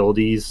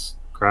capabilities,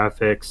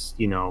 graphics,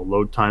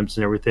 load times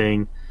and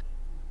everything.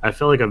 I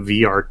feel like a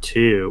VR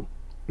 2,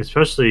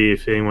 especially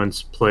if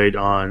anyone's played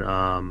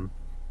on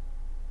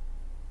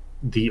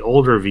the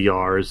older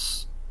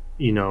VRs,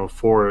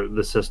 for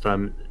the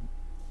system.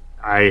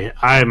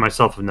 I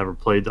myself have never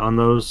played on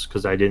those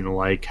because I didn't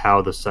like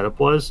how the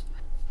setup was.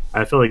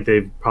 I feel like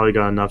they've probably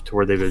got enough to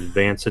where they've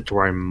advanced it to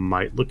where I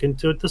might look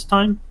into it this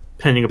time,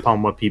 depending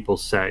upon what people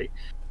say.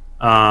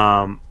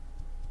 But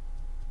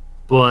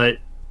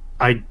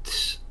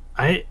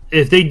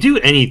if they do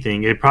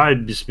anything, it'd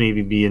probably just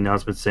maybe be an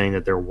announcement saying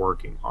that they're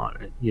working on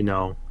it.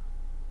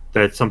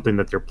 That's something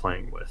that they're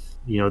playing with.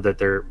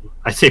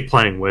 I say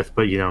playing with,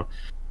 but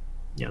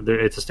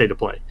it's a state of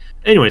play.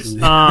 Anyways,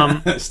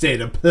 state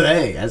of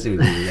play. I see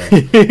what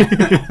you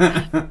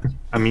mean.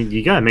 I mean,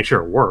 you gotta make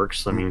sure it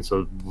works. I mean,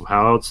 so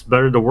how else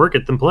better to work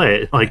it than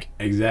play it?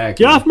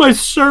 Exactly. Get off my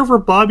server,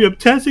 Bobby. I'm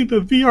testing the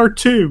VR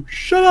 2.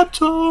 Shut up,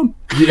 Tom.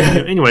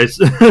 Yeah. Anyways,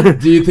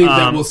 do you think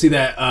that we'll see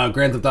that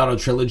Grand Theft Auto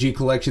Trilogy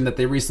collection that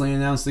they recently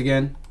announced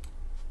again?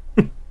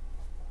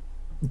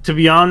 To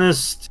be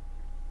honest,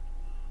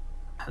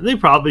 they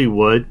probably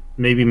would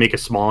maybe make a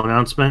small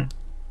announcement,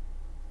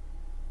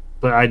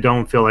 but I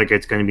don't feel like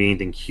it's going to be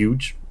anything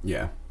huge.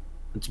 Yeah.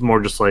 It's more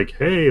just like,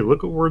 hey,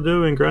 look what we're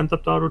doing, Grand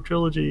Theft Auto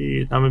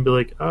Trilogy. And I'm going to be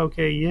like,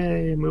 okay,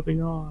 yay,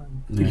 moving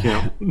on.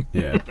 Yeah.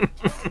 Yeah.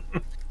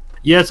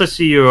 Yes, I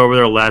see you over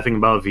there laughing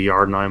about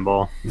VR,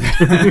 Nineball.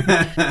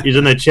 He's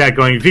in the chat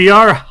going,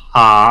 VR?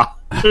 Ha!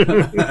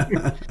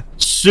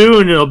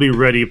 Soon it'll be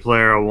Ready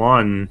Player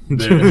One.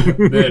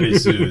 Very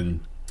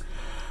soon.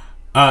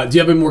 Do you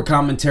have any more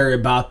commentary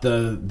about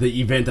the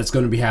event that's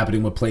going to be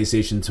happening with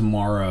PlayStation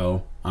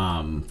tomorrow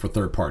for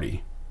third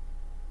party?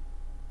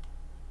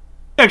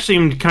 Actually,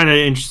 I'm kind of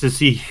interested to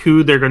see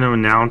who they're going to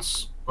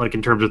announce,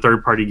 in terms of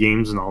third party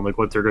games and all,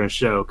 what they're going to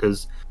show,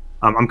 because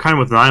I'm kind of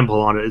with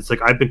Nineball on it. It's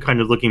I've been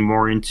kind of looking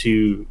more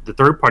into the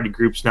third party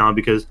groups now,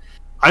 because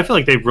I feel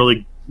like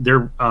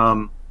they're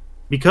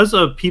because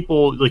of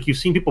people, you've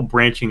seen people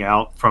branching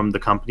out from the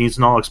companies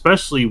and all,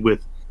 especially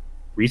with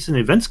recent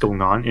events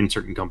going on in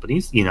certain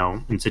companies,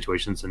 in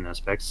situations and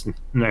aspects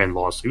and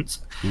lawsuits,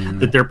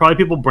 that there are probably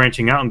people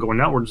branching out and going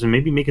outwards and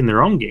maybe making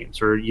their own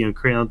games, or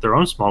creating out their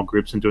own small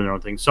groups and doing their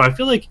own thing. So I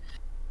feel like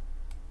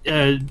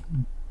the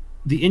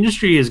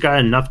industry has got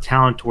enough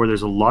talent to where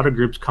there's a lot of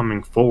groups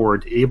coming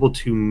forward able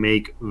to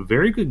make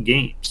very good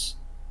games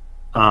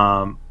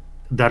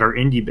that are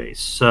indie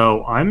based.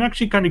 So I'm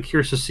actually kind of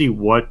curious to see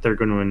what they're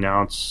going to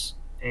announce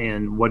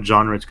and what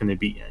genre it's going to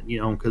be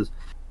in, because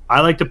I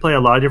like to play a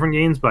lot of different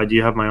games, but I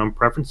do have my own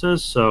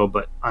preferences.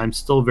 But I'm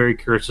still very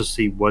curious to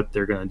see what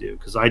they're going to do,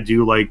 because I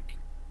do like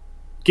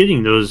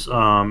getting those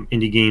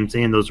indie games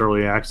and those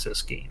early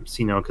access games,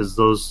 because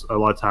those a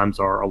lot of times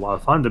are a lot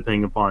of fun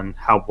depending upon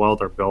how well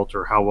they're built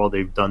or how well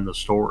they've done the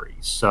story.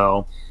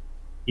 So,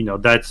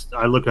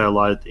 I look at a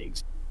lot of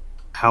things.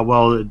 How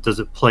well does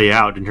it play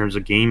out in terms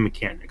of game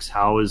mechanics?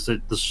 How is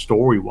it the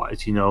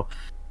story-wise?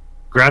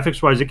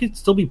 Graphics-wise, it could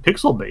still be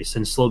pixel-based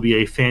and still be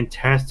a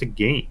fantastic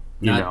game.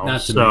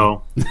 Not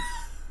so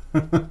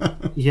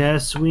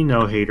Yes, we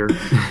know, hater.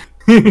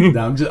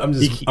 No, I'm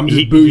just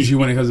bougie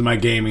when it comes to my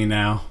gaming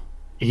now.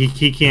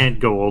 He can't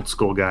go old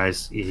school,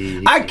 guys.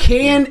 I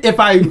can if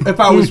I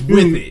was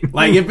with it.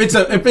 Like if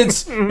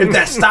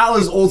that style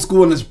is old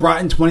school and it's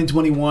brought in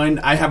 2021,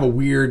 I have a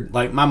weird,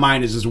 like, my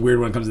mind is just weird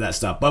when it comes to that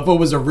stuff. But if it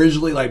was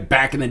originally like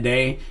back in the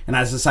day and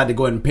I decided to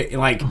go ahead and pick,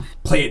 like,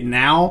 play it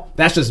now,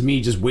 that's just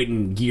me just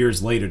waiting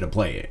years later to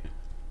play it.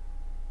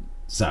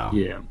 So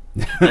yeah.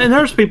 And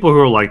there's people who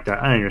are like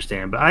that. I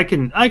understand, but I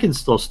can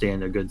still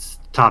stand a good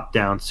top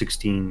down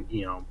 16-bit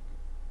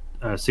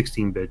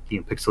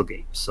pixel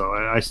games. So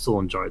I still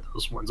enjoy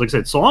those ones. Like I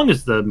said, so long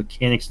as the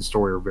mechanics and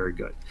story are very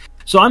good.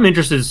 So I'm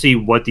interested to see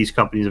what these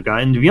companies have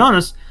got. And to be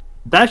honest,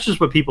 that's just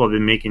what people have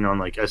been making on,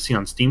 like, I've seen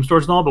on Steam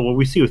stores and all. But what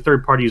we see with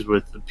third parties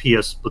with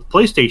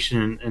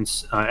PlayStation and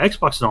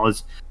Xbox and all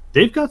is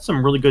they've got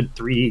some really good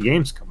 3D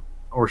games coming,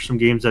 or some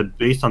games that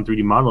based on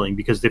 3D modeling,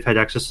 because they've had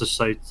access to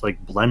sites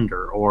like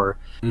Blender or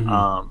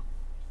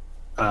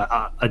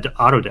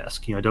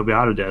Autodesk, Adobe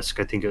Autodesk.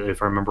 I think,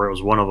 if I remember, it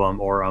was one of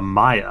them, or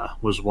Maya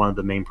was one of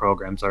the main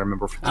programs I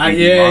remember for 3D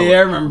modeling. I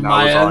remember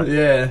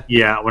Maya.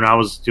 Yeah, when I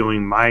was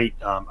doing my,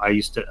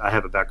 I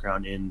have a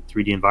background in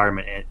 3D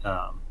environment and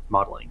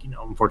modeling.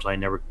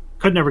 Unfortunately, I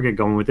could never get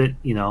going with it.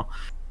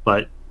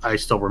 But I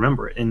still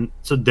remember it, and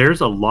so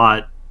there's a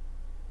lot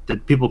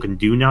that people can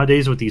do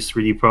nowadays with these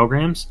 3D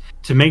programs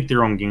to make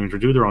their own games or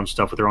do their own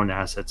stuff with their own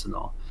assets and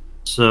all.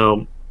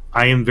 So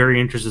I am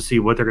very interested to see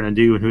what they're going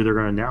to do and who they're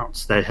going to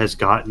announce that has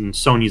gotten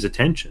Sony's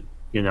attention,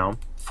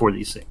 for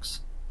these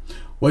things.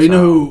 Well, you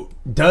know who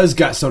does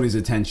got Sony's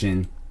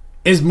attention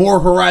is more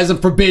Horizon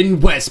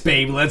Forbidden West,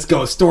 baby. Let's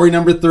go. Story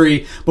number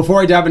 3.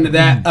 Before I dive into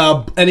that,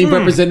 any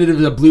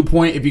representatives of Blue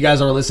Point, if you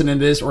guys are listening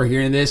to this or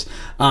hearing this,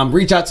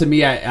 reach out to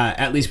me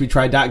at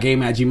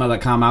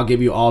leastwetry.game@gmail.com. I'll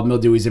give you all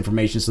Mildewey's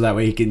information so that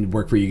way he can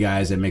work for you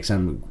guys and make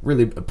some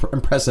really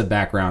impressive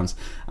backgrounds.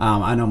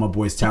 I know my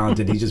boy's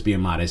talented. He's just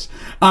being modest.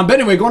 But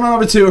anyway, going on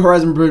over to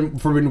Horizon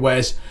Forbidden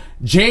West,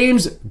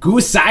 James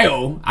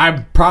Gusayo. I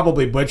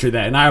probably butchered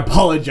that, and I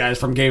apologize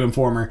from Game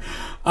Informer.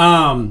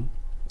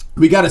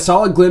 We got a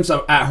solid glimpse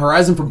at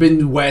Horizon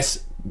Forbidden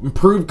West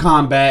improved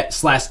combat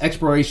 /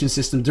 exploration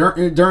system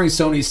during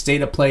Sony's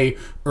State of Play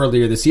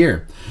earlier this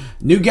year.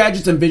 New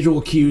gadgets and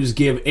visual cues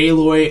give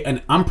Aloy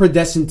an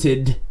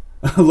unprecedented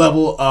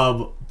level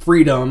of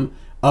freedom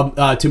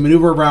to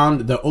maneuver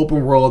around the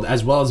open world,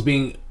 as well as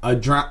being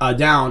bring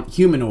down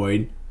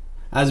humanoid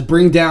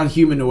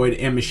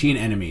and machine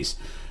enemies.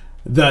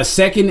 The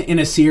second in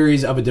a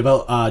series of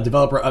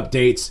developer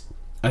updates.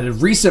 A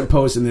recent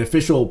post in the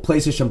official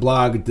PlayStation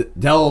blog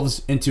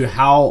delves into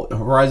how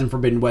Horizon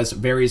Forbidden West's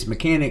various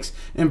mechanics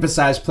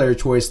emphasize player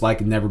choice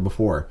like never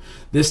before.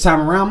 This time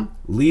around,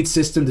 lead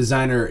system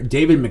designer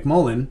David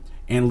McMullen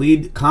and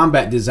lead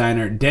combat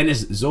designer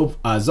Dennis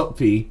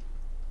Zopfi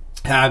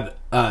have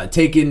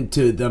taken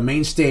to the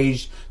main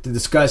stage to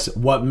discuss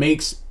what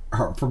makes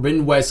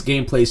Forbidden West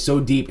gameplay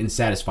so deep and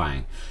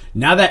satisfying.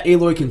 Now that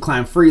Aloy can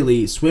climb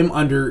freely, swim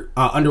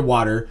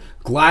underwater,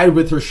 glide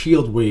with her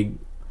shield wing,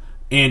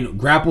 and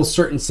grapple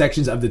certain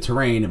sections of the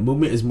terrain,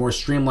 movement is more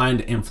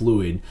streamlined and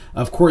fluid.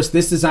 Of course,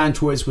 this design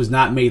choice was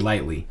not made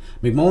lightly.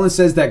 McMullen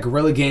says that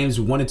Guerrilla Games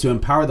wanted to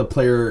empower the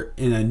player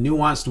in a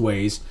nuanced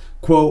ways.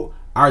 Quote,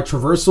 "Our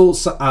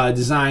traversal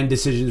design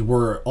decisions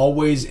were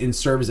always in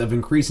service of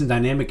increasing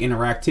dynamic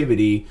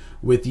interactivity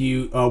with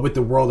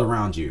the world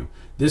around you.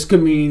 This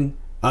could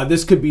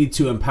be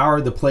to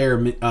empower the player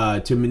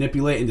to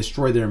manipulate and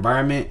destroy their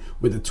environment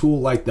with a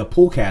tool like the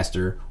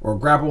Pullcaster, or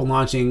grapple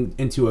launching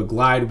into a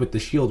glide with the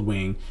shield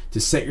wing to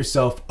set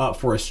yourself up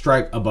for a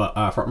strike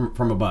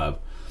from above.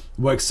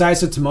 What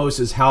excites us most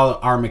is how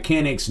our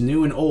mechanics,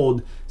 new and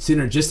old,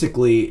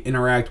 synergistically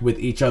interact with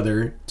each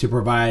other to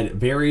provide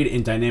varied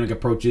and dynamic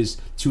approaches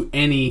to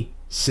any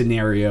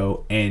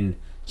scenario and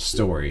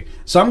story."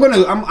 So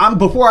I'm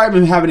before I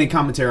even have any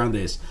commentary on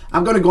this,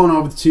 I'm gonna go on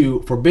over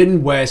to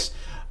Forbidden West.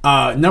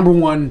 Number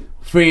one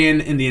fan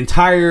in the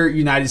entire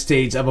United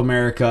States of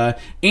America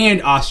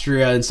and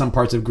Austria and some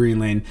parts of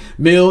Greenland,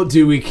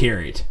 Mildewey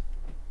Carrot.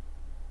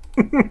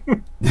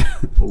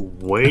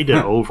 Way to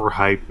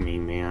overhype me,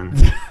 man.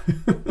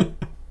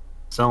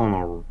 selling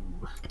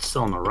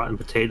a rotten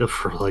potato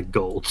for like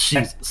gold.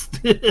 Jesus.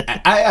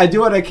 I do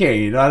what I can,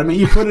 you know what I mean?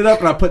 You put it up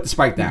and I put the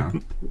spike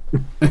down.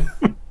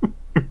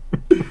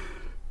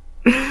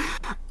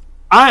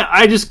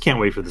 I just can't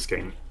wait for this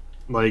game.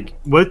 Like,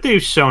 what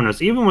they've shown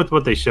us, even with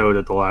what they showed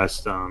at the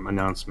last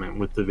announcement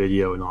with the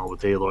video and all,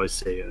 with Aloy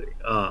say,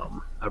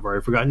 I've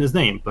already forgotten his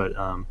name, but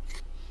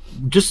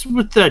just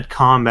with that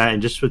combat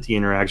and just with the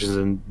interactions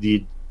and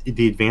the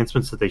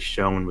advancements that they've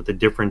shown with the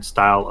different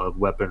style of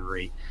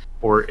weaponry,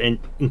 or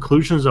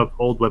inclusions of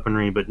old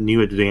weaponry but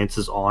new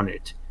advances on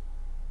it,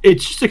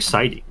 it's just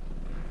exciting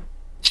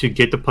to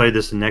get to play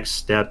this next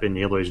step in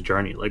Aloy's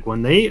journey. Like,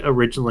 when they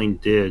originally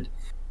did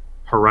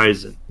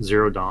Horizon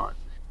Zero Dawn,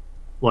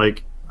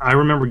 like, I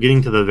remember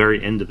getting to the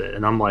very end of it,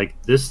 and I'm like,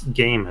 this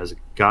game has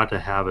got to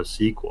have a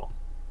sequel.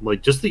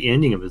 Like, just the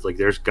ending of it is like,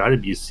 there's got to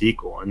be a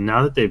sequel. And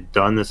now that they've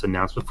done this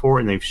announcement before,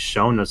 and they've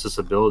shown us this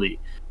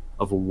ability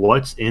of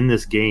what's in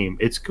this game,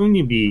 it's going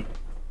to be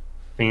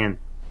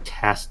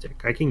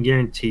fantastic. I can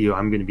guarantee you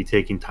I'm going to be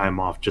taking time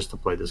off just to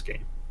play this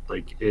game.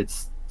 Like,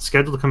 it's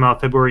scheduled to come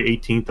out February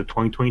 18th of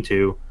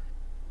 2022,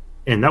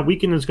 and that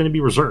weekend is going to be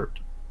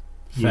reserved.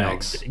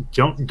 Facts.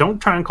 Don't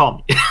try and call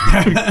me.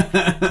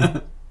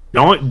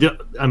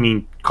 I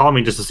mean, call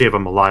me just to see if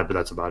I'm alive, but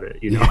that's about it,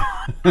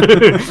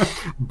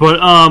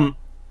 But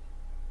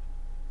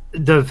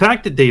the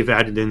fact that they've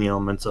added in the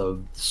elements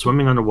of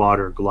swimming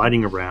underwater,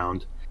 gliding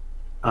around,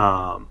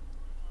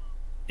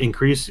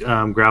 increased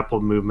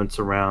grapple movements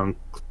around,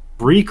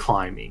 free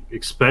climbing,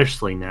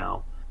 especially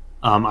now.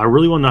 I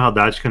really want to know how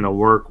that's going to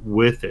work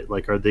with it.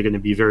 Like, are they going to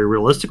be very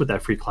realistic with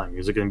that free climbing?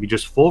 Is it going to be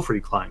just full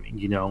free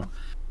climbing,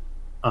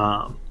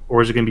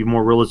 or is it going to be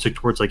more realistic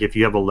towards, like, if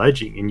you have a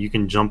ledging and you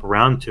can jump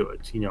around to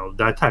it,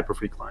 that type of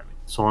free climbing,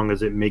 so long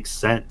as it makes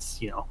sense,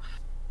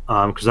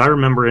 because I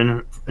remember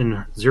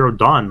in Zero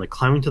Dawn, like,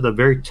 climbing to the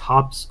very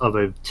tops of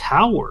a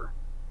tower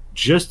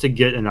just to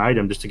get an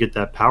item, just to get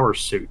that power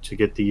suit, to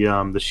get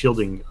the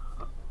shielding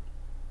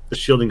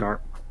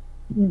armor.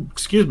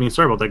 Excuse me,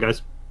 sorry about that,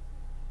 guys.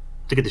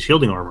 To get the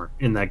shielding armor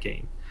in that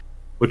game,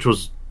 which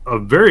was a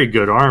very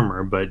good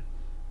armor, but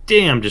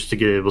damn, just to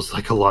get it was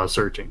like a lot of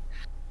searching.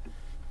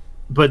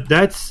 But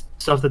that's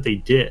stuff that they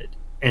did,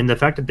 and the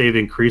fact that they've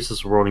increased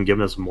this world and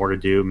given us more to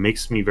do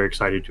makes me very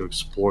excited to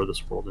explore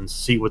this world and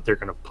see what they're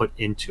going to put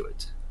into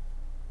it,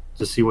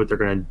 to see what they're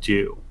going to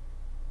do.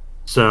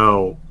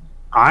 So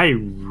I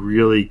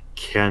really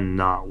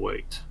cannot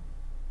wait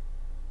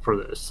for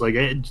this. Like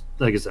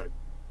I said,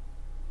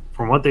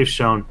 from what they've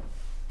shown,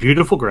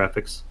 beautiful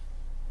graphics.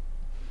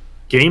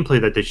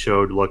 Gameplay that they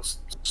showed looks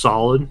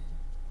solid,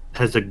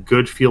 has a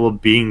good feel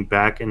of being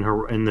back in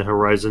the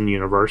Horizon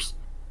universe.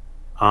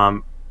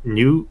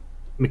 New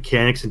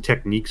mechanics and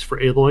techniques for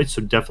Aloy,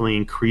 so definitely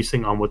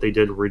increasing on what they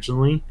did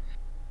originally,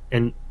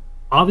 and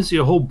obviously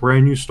a whole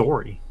brand new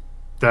story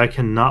that I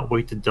cannot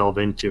wait to delve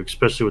into,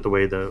 especially with the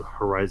way the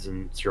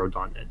Horizon Zero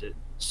Dawn ended.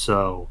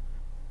 So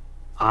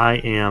I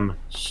am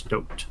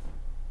stoked.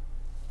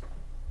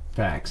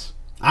 Facts.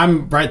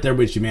 I'm right there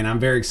with you, man. I'm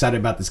very excited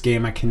about this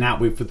game. I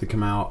cannot wait for it to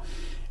come out.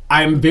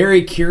 I'm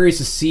very curious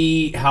to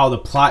see how the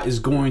plot is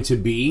going to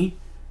be.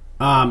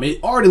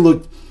 It already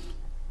looked...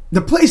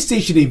 The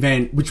PlayStation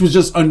event, which was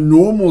just a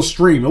normal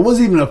stream, it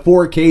wasn't even a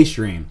 4K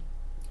stream,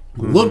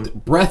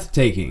 looked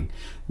breathtaking.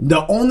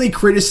 The only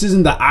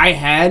criticism that I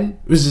had,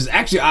 this is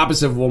actually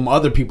opposite of what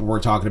other people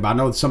were talking about. I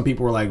know some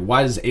people were like,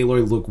 why does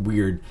Aloy look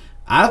weird?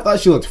 I thought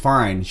she looked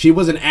fine. She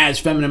wasn't as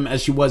feminine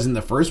as she was in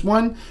the first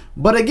one.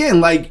 But again,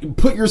 like,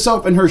 put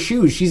yourself in her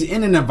shoes. She's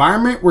in an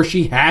environment where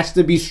she has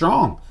to be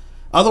strong.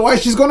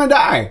 Otherwise, she's going to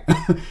die.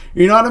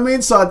 You know what I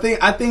mean? So I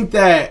think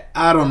that,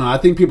 I don't know. I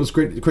think people's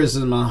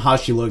criticism on how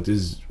she looked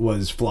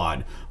was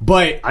flawed.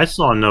 But I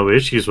saw no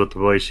issues with the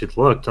way she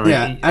looked.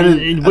 Yeah,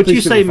 and what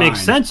you say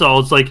makes sense, though.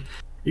 It's like,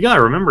 you got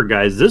to remember,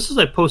 guys, this is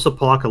a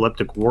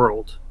post-apocalyptic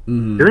world.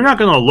 Mm-hmm. You're not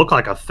going to look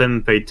like a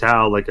femme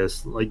fatale,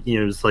 just like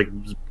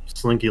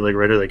slinky, like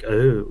right, like,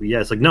 oh yeah,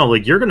 it's like, no,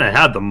 like, you're gonna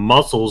have the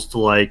muscles to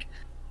like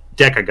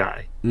deck a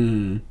guy.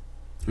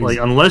 Like,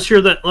 unless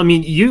you're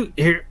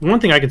one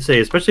thing I could say,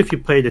 especially if you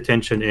paid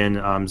attention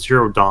in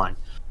Zero Dawn,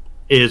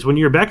 is when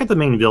you're back at the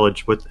main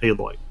village with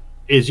Aloy,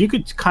 is you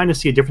could kind of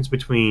see a difference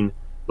between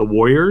the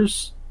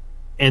warriors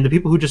and the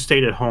people who just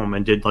stayed at home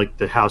and did like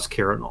the house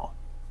care and all.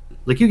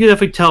 Like, you could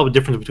definitely tell the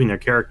difference between their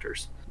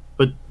characters.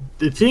 But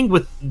the thing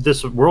with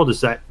this world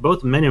is that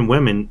both men and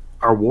women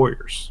are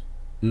warriors.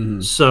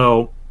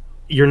 So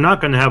you're not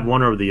going to have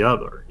one or the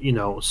other,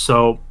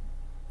 So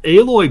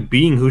Aloy,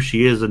 being who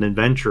she is, an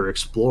adventurer,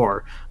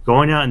 explorer,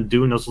 going out and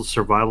doing those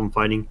survival and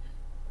fighting,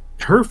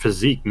 her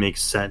physique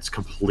makes sense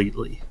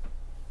completely.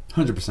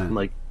 100%.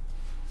 Like,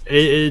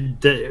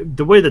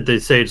 the way that they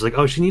say it's like,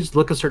 oh, she needs to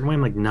look a certain way.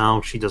 I'm like,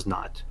 no, she does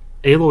not.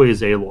 Aloy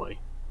is Aloy.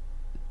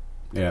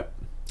 Yeah.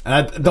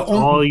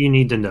 All you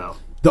need to know.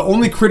 The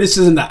only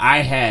criticism that I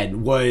had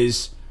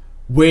was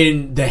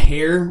when the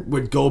hair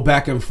would go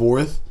back and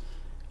forth,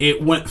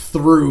 it went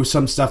through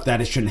some stuff that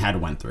it shouldn't have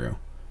went through.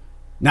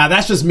 Now,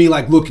 that's just me,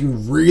 like,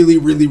 looking really,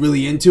 really,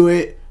 really into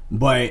it.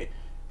 But,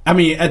 I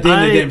mean, at the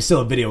end of the day, it's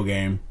still a video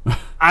game.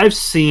 I've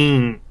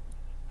seen...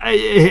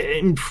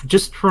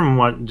 just from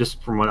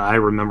what I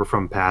remember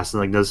from past,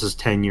 and like, this is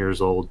 10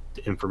 years old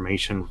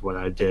information, what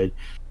I did,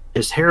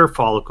 his hair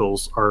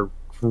follicles are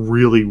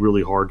really,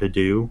 really hard to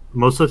do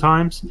most of the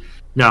times.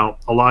 Now,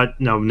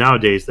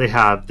 nowadays, they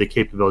have the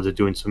capability of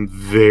doing some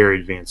very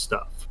advanced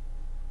stuff.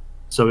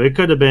 So it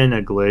could have been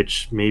a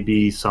glitch,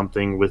 maybe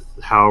something with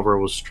however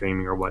it was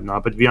streaming or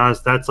whatnot. But to be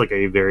honest, that's like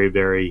a very,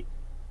 very,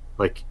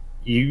 like,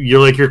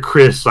 you're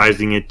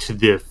criticizing it to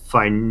the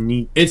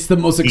finite. It's the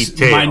most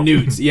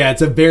minute. Yeah,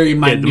 it's a very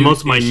minute. The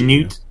most issue.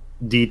 Minute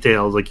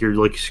details. Like, you're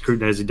like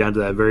scrutinizing down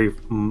to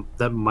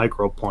that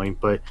micro point.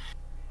 But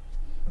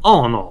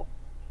all in all,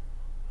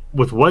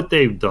 with what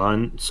they've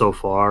done so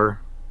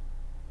far,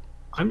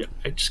 I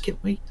just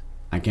can't wait.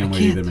 I can't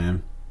wait either,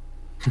 man.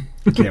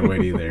 I can't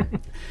wait either.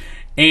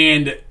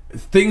 And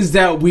things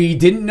that we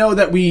didn't know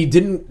that we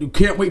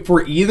can't wait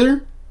for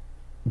either.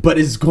 but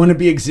is going to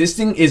be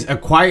existing is A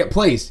Quiet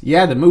Place.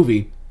 Yeah, the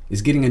movie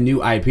is getting a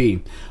new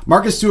IP.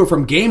 Marcus Stewart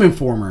from Game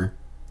Informer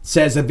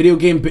says a video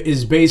game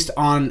based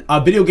on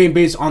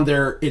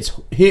its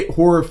hit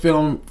horror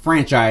film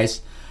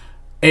franchise,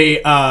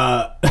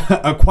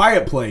 A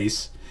Quiet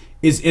Place,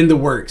 is in the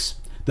works.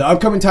 The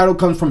upcoming title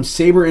comes from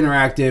Saber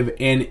Interactive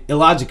and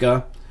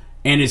Illogica,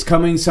 and is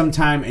coming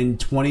sometime in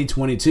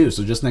 2022,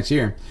 so just next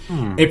year.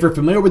 If you're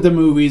familiar with the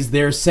movies,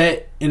 they're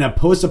set in a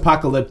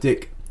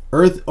post-apocalyptic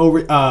Earth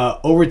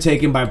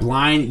overtaken by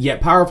blind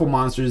yet powerful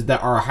monsters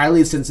that are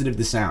highly sensitive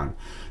to sound.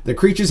 The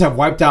creatures have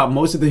wiped out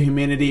most of the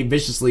humanity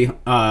viciously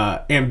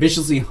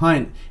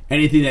hunt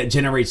anything that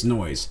generates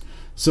noise.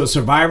 So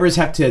survivors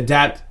have to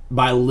adapt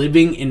by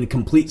living in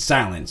complete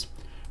silence.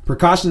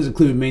 Precautions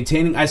include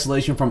maintaining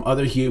isolation from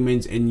other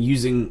humans and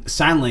using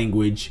sign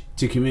language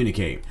to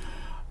communicate.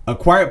 A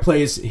Quiet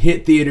Place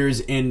hit theaters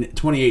in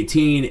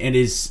 2018, and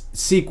his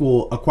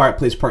sequel, A Quiet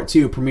Place Part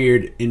 2,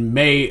 premiered in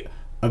May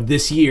of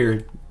this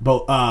year,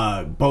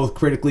 both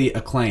critically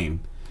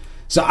acclaimed.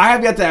 So I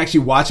have yet to actually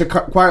watch A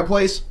Quiet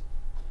Place,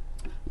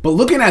 but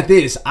looking at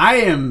this, I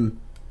am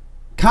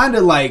kind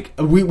of like,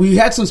 we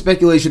had some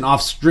speculation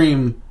off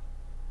stream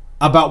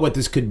about what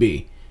this could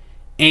be.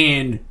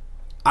 And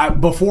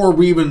before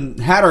we even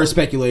had our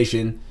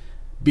speculation,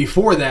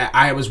 before that,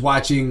 I was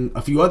watching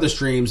a few other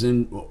streams,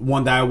 and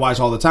one that I watch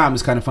all the time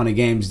is Kind of Funny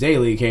Games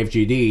Daily,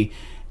 KFGD,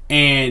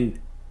 and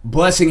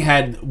Blessing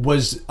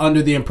was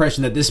under the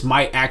impression that this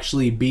might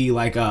actually be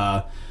like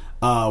a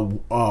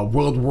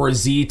World War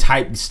Z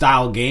type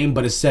style game,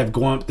 but instead of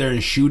going up there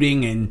and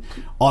shooting and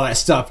all that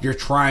stuff, you're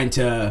trying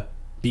to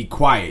be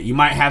quiet. You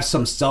might have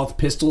some stealth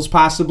pistols,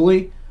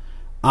 possibly.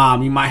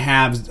 You might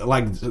have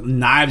like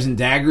knives and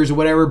daggers or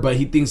whatever, but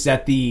he thinks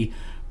that the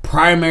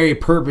primary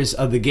purpose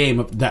of the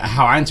game,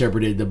 how I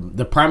interpreted it,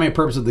 the primary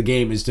purpose of the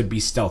game is to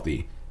be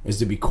stealthy, is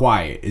to be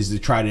quiet, is to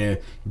try to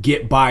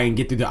get by and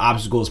get through the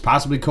obstacles,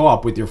 possibly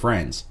co-op with your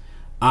friends.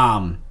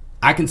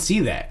 I can see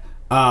that.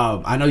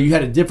 I know you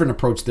had a different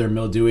approach there,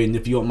 Mildew, and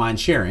if you don't mind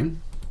sharing.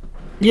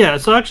 Yeah,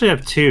 so I actually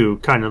have two,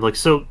 kind of like,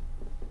 so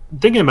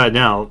thinking about it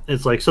now,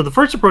 it's like, so the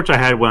first approach I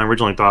had when I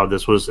originally thought of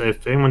this was,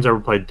 if anyone's ever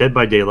played Dead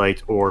by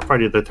Daylight or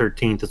Friday the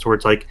 13th, it's where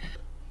it's like,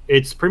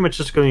 it's pretty much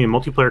just going to be a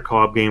multiplayer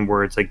co-op game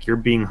where it's like you're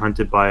being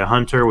hunted by a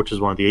hunter, which is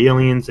one of the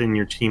aliens, and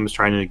your team is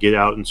trying to get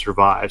out and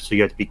survive, so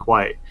you have to be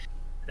quiet.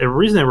 The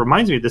reason it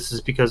reminds me of this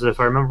is because if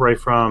I remember right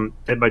from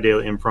Dead by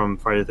Daylight and from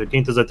Friday the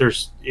 13th, is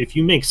that if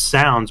you make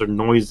sounds or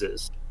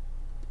noises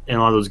in a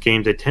lot of those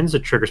games, it tends to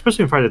trigger,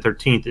 especially in Friday the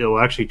 13th, it will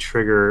actually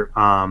trigger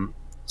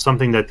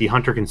something that the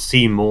hunter can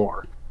see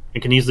more.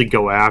 It can easily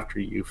go after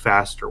you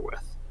faster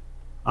with.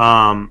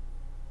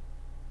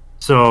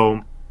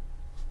 So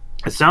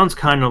it sounds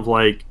kind of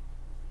like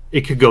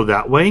it could go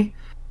that way.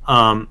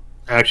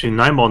 Actually,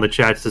 Nineball in the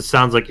chat says,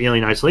 sounds like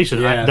Alien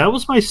Isolation. Yeah. That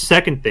was my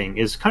second thing,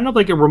 is kind of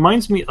like, it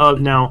reminds me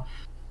of now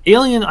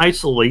Alien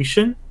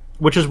Isolation,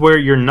 which is where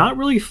you're not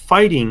really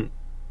fighting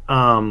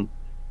the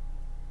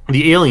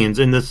aliens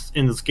in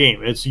this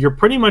game. You're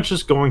pretty much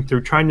just going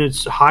through, trying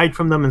to hide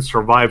from them and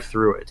survive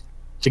through it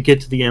to get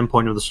to the end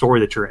point of the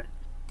story that you're in.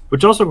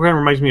 Which also kind of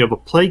reminds me of A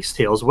Plague's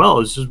Tale as well.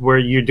 It's just where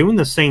you're doing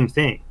the same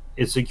thing.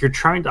 It's like you're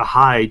trying to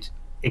hide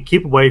and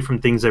keep away from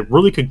things that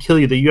really could kill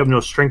you that you have no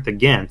strength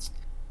against.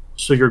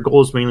 So your goal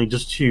is mainly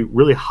just to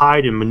really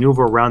hide and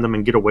maneuver around them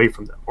and get away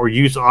from them, or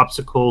use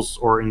obstacles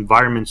or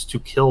environments to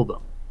kill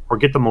them or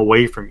get them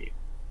away from you.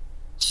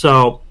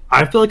 So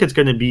I feel like it's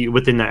going to be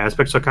within that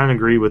aspect. So I kind of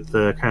agree with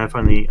the Kind of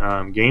Funny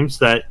games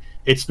that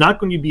it's not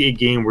going to be a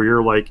game where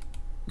you're like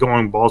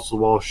going balls to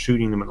the wall,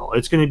 shooting them and all.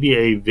 It's going to be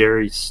a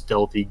very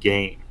stealthy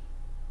game.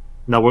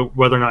 Now,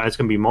 whether or not it's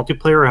going to be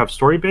multiplayer or have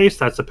story-based,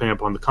 that's depending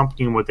upon the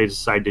company and what they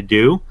decide to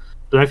do.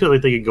 But I feel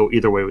like they could go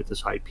either way with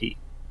this IP.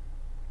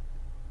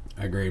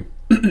 I agree.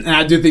 And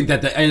I do think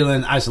that the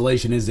Alien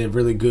Isolation is a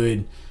really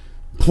good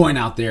point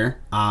out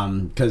there.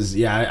 Because,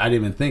 I didn't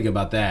even think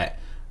about that.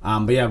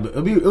 But yeah,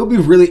 it'll be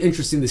really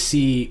interesting to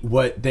see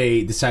what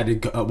they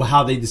decided,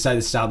 how they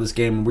decided to style this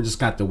game. And we're just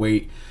going to have to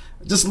wait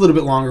just a little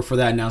bit longer for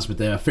that announcement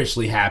to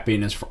officially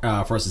happen, for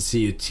us to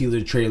see a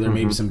teaser trailer,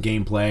 maybe some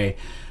gameplay.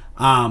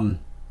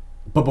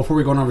 But before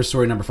we go on over to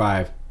story number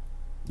 5,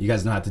 you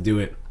guys know how to do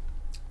it.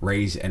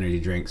 Raise energy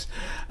drinks.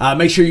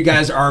 Make sure you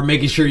guys are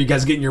making sure you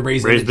guys getting your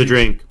raise the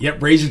drink.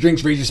 Yep, raise your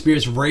drinks, raise your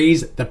spirits,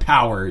 raise the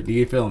power. Do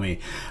you feel me?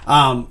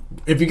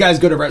 If you guys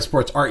go to Rep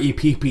Sports,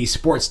 REPP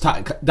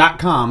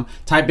sports.com,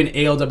 type in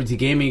ALWT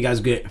Gaming, you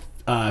guys get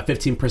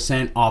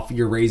 15% off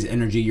your Raise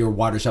Energy, your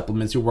water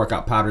supplements, your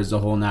workout powders, the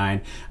whole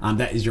nine.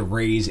 That is your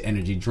Raise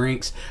Energy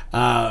drinks.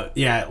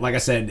 Like I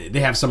said,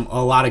 they have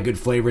a lot of good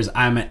flavors.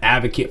 I'm an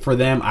advocate for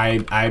them.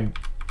 I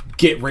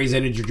get Raise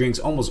Energy drinks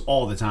almost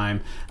all the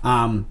time.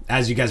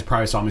 As you guys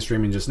probably saw me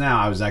streaming just now,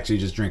 I was actually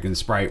just drinking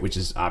Sprite, which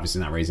is obviously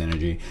not Raise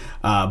Energy.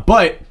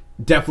 But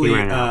definitely,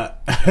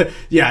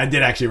 I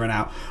did actually run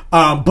out.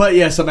 But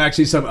yeah, some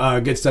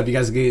good stuff. You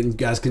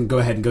guys can go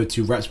ahead and go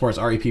to Rep Sports,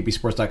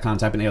 REPPsports.com,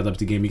 type in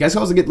ALWT Game. You guys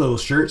can also get little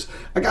shirts.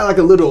 I got like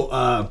a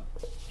little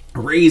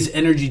Raise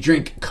Energy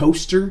drink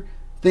coaster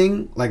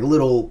thing, like a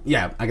little,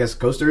 I guess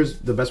coaster is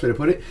the best way to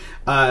put it,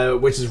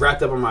 which is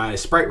wrapped up on my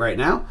Sprite right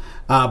now.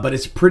 But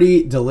it's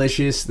pretty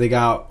delicious. They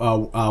got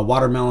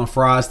watermelon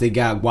frost, they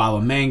got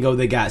guava mango,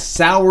 they got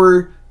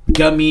sour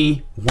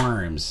gummy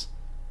worms.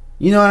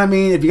 You know what I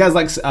mean? If you guys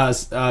like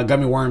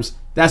gummy worms,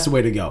 that's the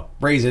way to go.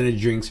 Raise energy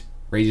drinks,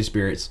 raise your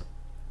spirits,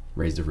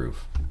 raise the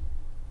roof.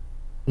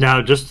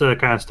 Now, just to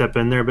kind of step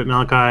in there a bit,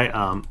 Malachi,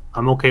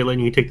 I'm okay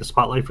letting you take the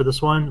spotlight for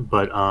this one,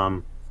 but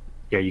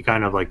you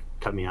kind of like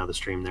cut me out of the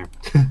stream there.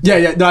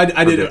 No,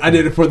 I did it. I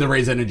did it for the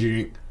raise energy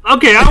drink.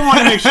 Okay, I want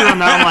to make sure on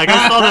that. I'm like,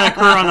 I saw that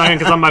occur on the end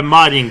because I'm my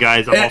modding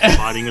guys. I'm also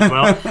modding as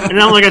well, and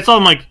I'm like, I saw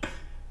him like,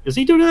 is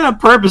he doing it on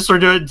purpose or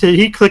did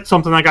he click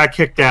something that got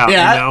kicked out?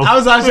 Yeah, you know?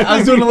 I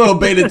was doing a little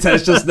beta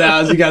test just now,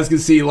 as you guys can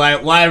see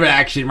live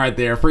action right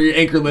there for your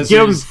Anchor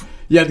listeners.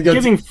 You have to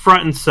go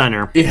front and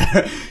center.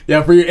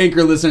 Yeah. For your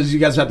Anchor listeners, you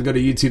guys have to go to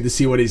YouTube to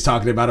see what he's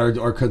talking about,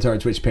 or go to our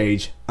Twitch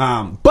page.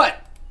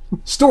 But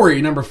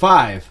story number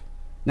 5.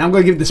 Now I'm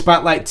going to give the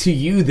spotlight to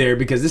you there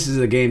because this is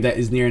a game that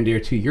is near and dear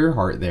to your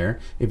heart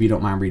there. If you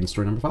don't mind reading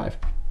story number 5.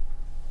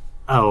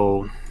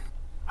 Oh,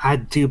 I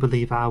do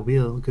believe I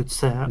will, good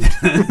sir.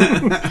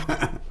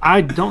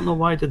 I don't know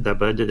why I did that,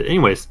 but I did it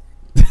anyways.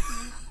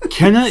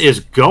 Kenna is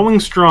going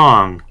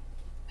strong.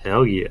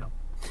 Hell yeah.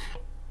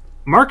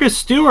 Marcus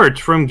Stewart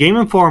from Game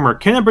Informer.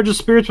 Kenna Bridge of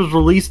Spirits was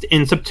released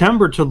in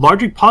September to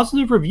largely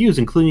positive reviews,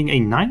 including a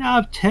 9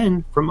 out of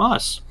 10 from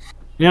us.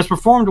 It has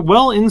performed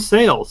well in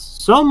sales.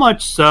 So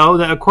much so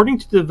that according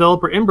to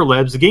developer Ember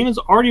Labs, the game has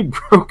already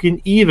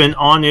broken even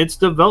on its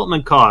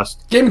development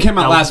cost. Game came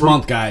out last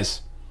month,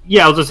 guys.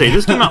 Yeah, I was going to say,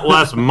 this came out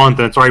last month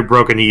and it's already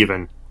broken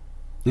even.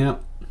 Yeah.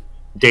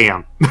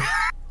 Damn.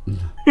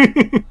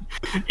 In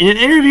an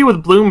interview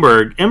with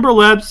Bloomberg, Ember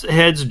Labs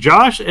heads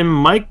Josh and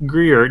Mike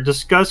Greer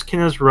discussed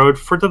Kenna's road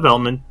for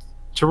development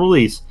to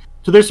release.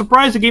 To their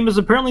surprise, the game has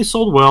apparently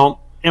sold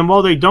well, and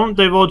while they don't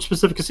divulge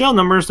specific sale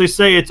numbers, they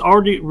say it's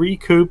already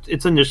recouped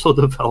its initial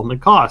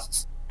development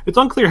costs. It's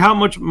unclear how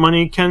much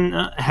money Ken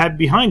had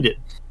behind it,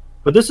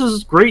 but this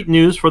is great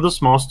news for the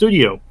small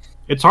studio.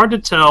 It's hard to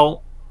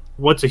tell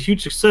what's a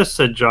huge success,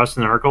 said Josh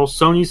in the article.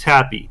 Sony's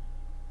happy.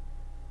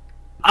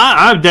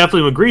 I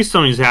definitely would agree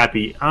Sony's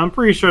happy. I'm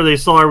pretty sure they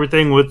saw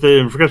everything with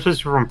the, especially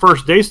from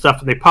first day stuff,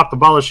 and they popped a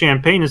bottle of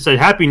champagne and said,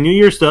 Happy New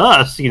Year's to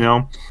us, you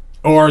know.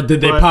 Or did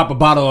they pop a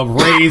bottle of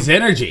Raise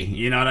Energy?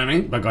 You know what I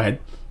mean? But go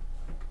ahead.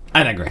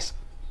 I digress.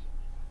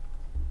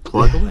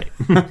 Plug away.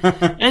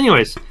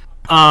 Anyways,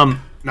 I'm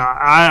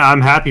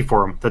happy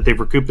for them that they've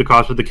recouped the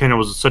cost. But the Kenna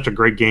was such a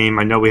great game.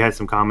 I know we had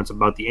some comments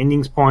about the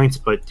endings points,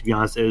 but to be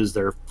honest, it is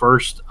their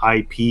first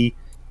IP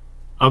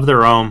of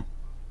their own.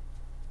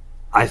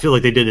 I feel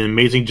like they did an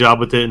amazing job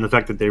with it, and the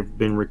fact that they've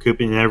been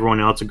recouping and everyone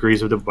else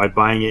agrees with it by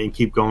buying it and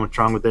keep going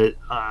strong with it,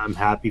 I'm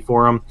happy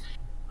for them.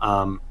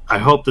 I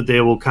hope that they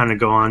will kind of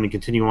go on and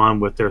continue on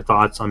with their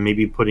thoughts on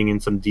maybe putting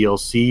in some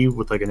DLC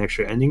with like an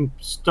extra ending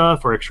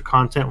stuff or extra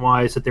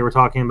content-wise that they were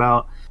talking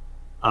about.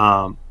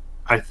 I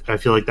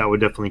feel like that would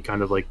definitely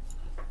kind of like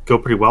go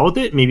pretty well with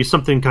it. Maybe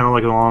something kind of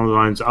like along the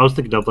lines I was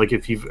thinking of, like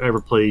if you've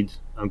ever played,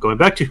 going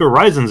back to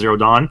Horizon Zero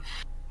Dawn,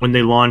 when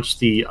they launched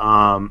the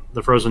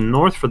Frozen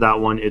North for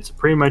that one, it's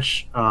pretty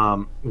much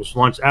it was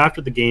launched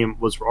after the game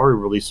was already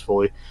released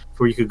fully,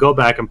 where you could go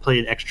back and play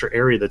an extra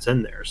area that's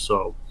in there.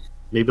 So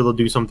maybe they'll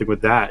do something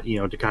with that, you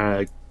know, to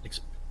kind of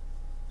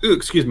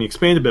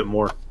expand a bit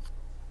more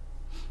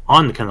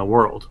on the kind of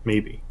world.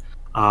 Maybe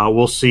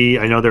we'll see.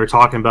 I know they were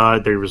talking about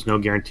it. There was no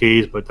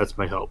guarantees, but that's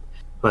my hope.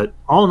 But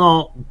all in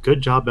all,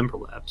 good job, Ember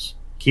Labs.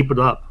 Keep it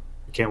up.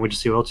 I can't wait to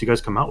see what else you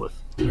guys come out with.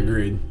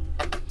 Agreed.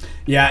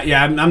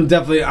 Yeah.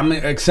 I'm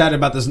excited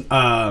about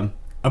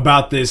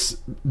this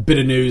bit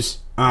of news.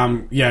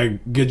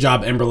 Good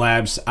job, Ember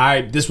Labs.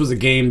 This was a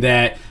game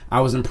that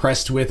I was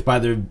impressed with by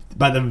the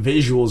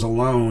visuals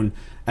alone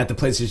at the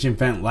PlayStation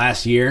event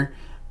last year.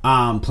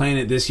 Playing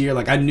it this year,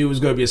 like I knew it was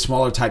going to be a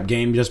smaller type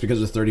game just because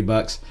it was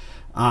 $30.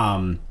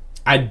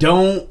 I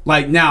don't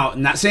like now.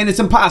 Not saying it's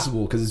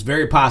impossible because it's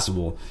very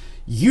possible.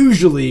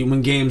 Usually,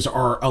 when games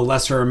are a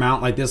lesser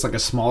amount like this, like a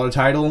smaller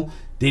title,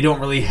 they don't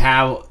really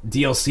have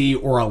DLC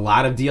or a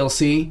lot of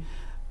DLC.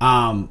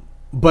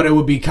 But it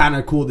would be kind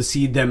of cool to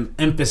see them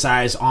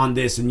emphasize on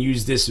this and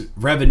use this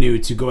revenue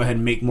to go ahead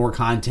and make more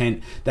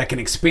content that can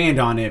expand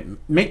on it.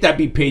 Make that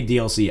be paid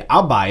DLC.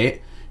 I'll buy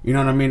it. You know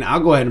what I mean?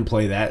 I'll go ahead and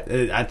play that.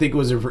 I think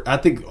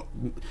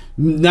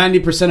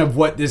 90% of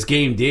what this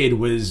game did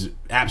was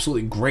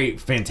absolutely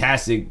great,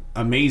 fantastic,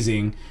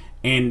 amazing,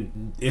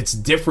 and it's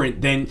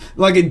different than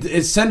like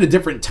it sent a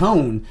different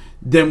tone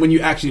than when you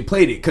actually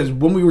played it. Because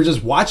when we were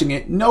just watching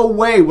it, no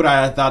way would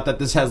I have thought that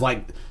this has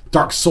like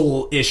Dark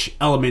Soul-ish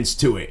elements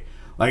to it.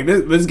 Like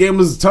this game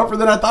was tougher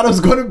than I thought it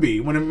was going to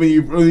be when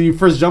you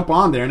first jump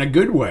on there in a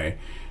good way.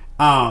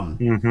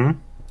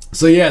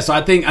 So yeah, so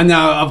I think, and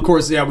now of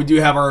course, yeah,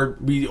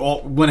 we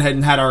all went ahead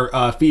and had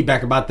our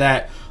feedback about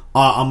that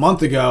a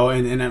month ago,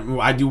 and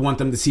I do want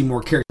them to see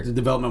more character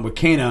development with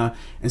Kena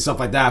and stuff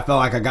like that. I felt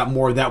like I got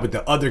more of that with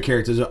the other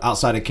characters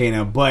outside of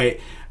Kena, but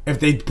if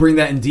they bring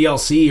that in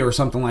DLC or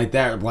something like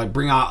that, or like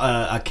bring out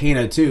a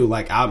Kena too,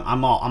 like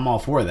I'm all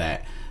for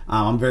that.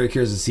 I'm very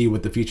curious to see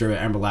what the future of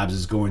Ember Labs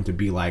is going to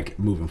be like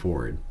moving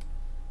forward.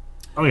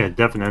 Oh yeah,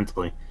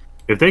 definitely.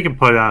 If they can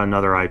put out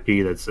another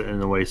IP that's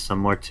in a way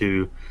similar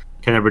to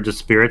Kena Bridge of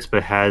Spirits,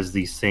 but has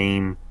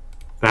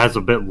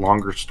a bit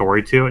longer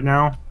story to it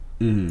now,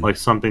 like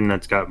something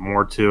that's got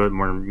more to it,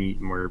 more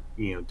meat, more,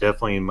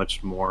 definitely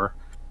much more.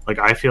 Like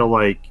I feel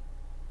like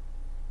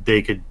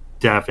they could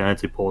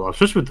definitely pull it off,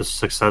 especially with the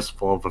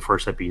successful of the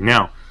first IP.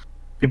 Now,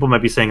 people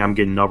might be saying I'm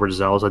getting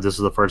overzealous that this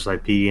is the first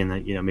IP and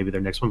that maybe their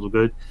next ones will be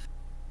good.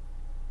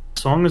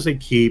 As long as they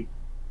keep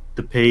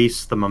the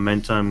pace, the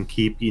momentum,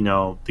 keep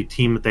the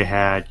team that they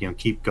had,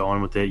 keep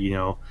going with it,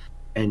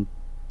 and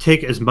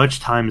take as much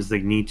time as they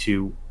need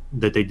to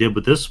that they did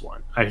with this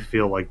one. I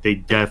feel like they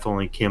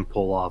definitely can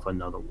pull off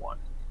another one.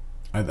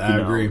 I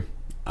agree.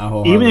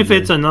 Even if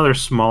it's another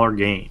smaller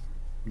game,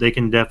 they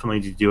can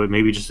definitely do it.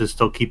 Maybe just to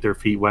still keep their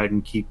feet wet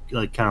and keep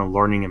like kind of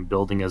learning and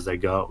building as they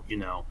go,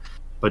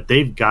 But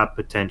they've got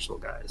potential,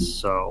 guys.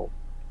 So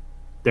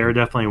they're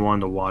definitely one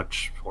to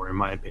watch for, in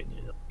my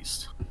opinion, at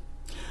least.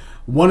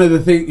 One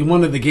of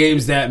the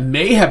games that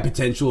may have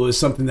potential is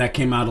something that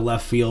came out of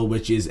left field,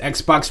 which is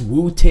Xbox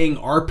Wu-Tang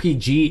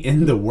RPG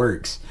in the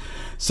works.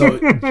 So,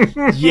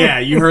 yeah,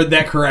 you heard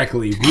that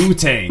correctly.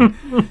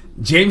 Wu-Tang.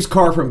 James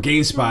Carr from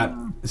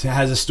GameSpot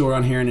has a story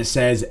on here, and it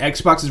says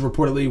Xbox is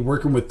reportedly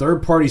working with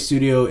third-party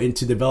studio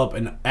to develop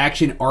an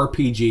action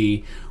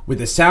RPG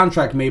with a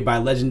soundtrack made by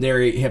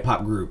legendary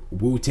hip-hop group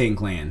Wu-Tang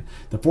Clan.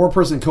 The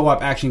 4-person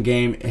co-op action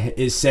game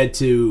is said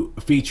to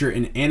feature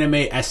an anime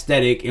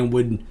aesthetic and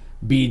would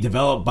be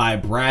developed by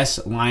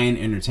Brass Lion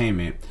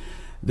Entertainment.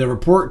 The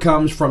report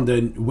comes from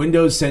the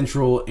Windows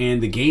Central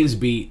and the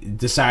GamesBeat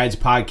Decides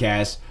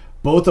podcast,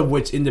 both of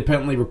which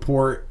independently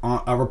reported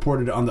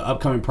on the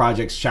upcoming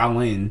project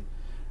Shaolin,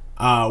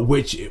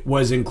 which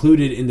was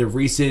included in the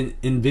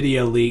recent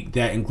NVIDIA leak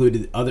that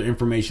included other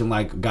information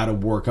like God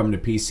of War coming to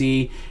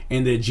PC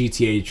and the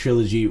GTA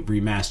Trilogy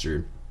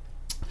Remastered.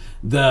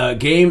 The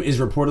game is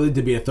reportedly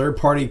to be a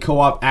third-party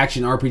co-op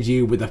action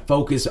RPG with a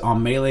focus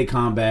on melee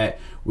combat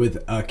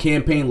with a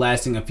campaign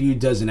lasting a few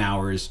dozen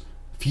hours.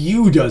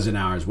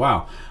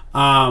 Wow.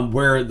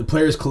 Where the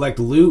players collect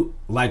loot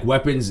like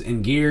weapons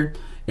and gear.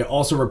 It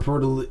also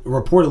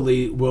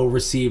reportedly will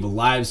receive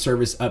live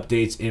service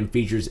updates and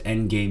features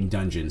endgame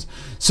dungeons.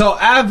 So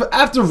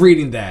after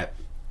reading that,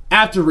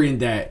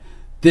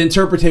 the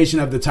interpretation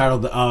of the title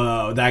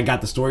that I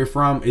got the story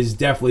from is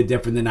definitely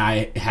different than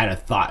I had a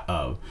thought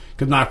of.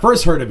 Because when I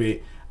first heard of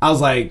it, I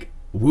was like,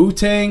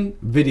 Wu-Tang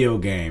video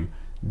game.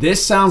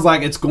 This sounds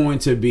like it's going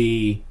to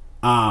be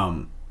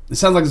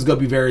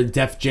very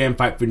Def Jam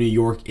Fight for New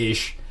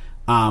York-ish,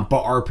 but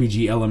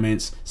RPG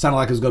elements. Sounded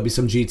like it's going to be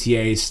some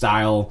GTA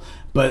style.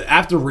 But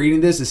after reading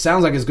this, it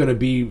sounds like it's going to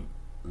be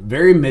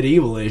very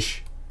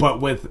medieval-ish,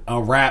 but with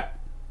a rap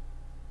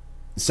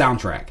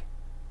soundtrack.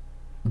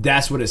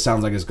 That's what it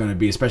sounds like it's going to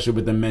be, especially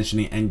with them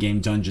mentioning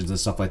endgame dungeons and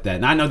stuff like that.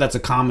 And I know that's a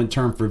common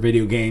term for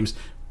video games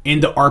in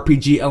the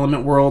RPG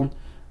element world,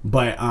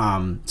 but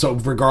so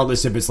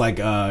regardless if it's like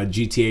a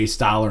GTA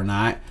style or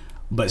not,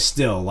 but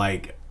still,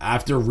 like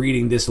after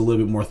reading this a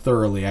little bit more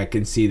thoroughly, I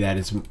can see that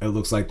it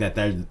looks like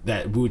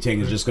that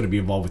Wu-Tang is just going to be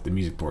involved with the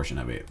music portion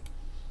of it.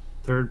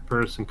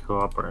 Third-person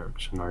co-op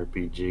action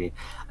RPG.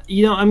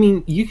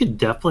 You could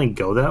definitely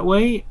go that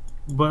way,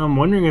 but I'm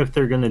wondering if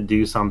they're going to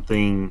do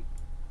something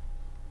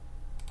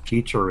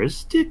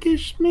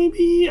futuristic-ish,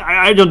 maybe?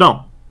 I don't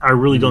know. I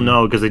really don't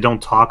know, because they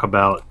don't talk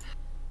about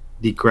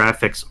the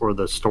graphics or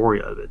the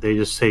story of it. They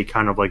just say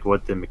kind of like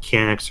what the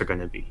mechanics are going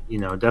to be.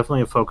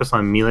 Definitely a focus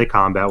on melee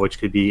combat, which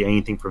could be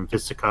anything from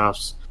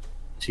fisticuffs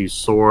to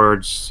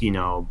swords,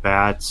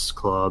 bats,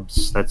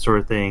 clubs, that sort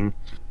of thing.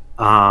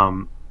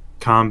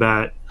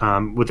 Combat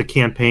with a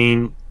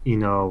campaign,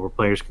 where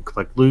players can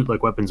collect loot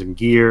like weapons and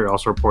gear.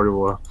 Also reported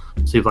will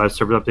receive live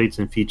server updates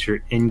and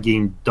feature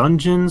in-game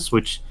dungeons,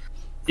 which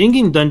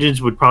in-game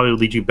dungeons would probably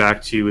lead you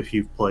back to if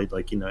you've played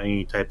like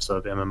any types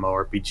of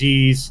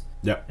MMORPGs.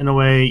 Yeah. In a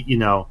way, it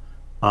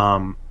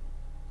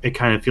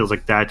kind of feels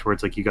like that, to where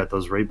it's like you got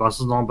those raid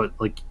bosses and all, but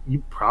like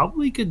you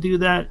probably could do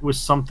that with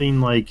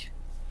something like,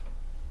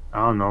 I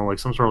don't know, like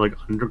some sort of like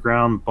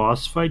underground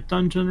boss fight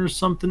dungeon or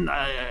something.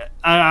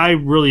 I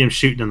really am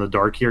shooting in the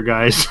dark here,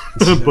 guys.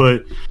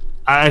 But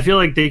I feel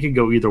like they could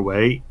go either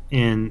way,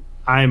 and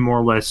I more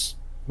or less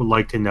would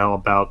like to know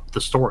about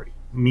the story.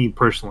 Me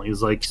personally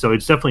is like, so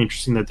it's definitely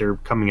interesting that they're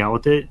coming out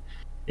with it,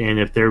 and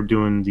if they're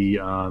doing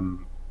the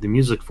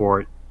music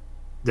for it,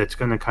 that's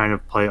going to kind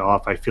of play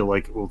off, I feel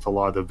like, with a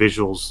lot of the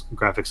visuals,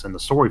 graphics, and the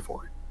story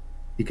for it.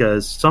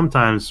 Because a lot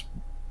of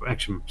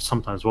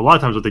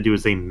times what they do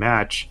is they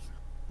match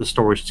the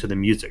stories to the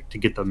music to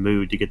get the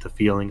mood, to get the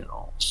feeling and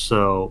all.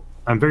 So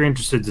I'm very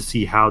interested to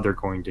see how they're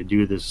going to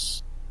do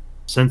this,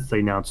 since they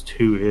announced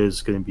who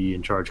is going to be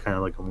in charge kind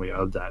of like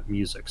of that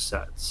music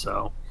set.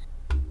 So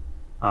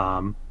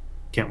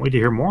can't wait to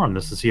hear more on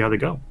this and see how they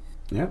go.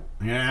 Yeah,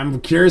 I'm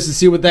curious to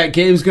see what that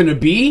game's going to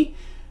be,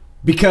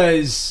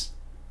 because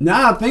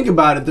Now I think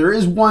about it, there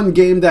is one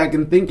game that I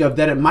can think of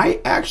that it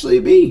might actually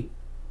be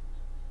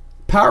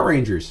Power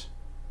Rangers.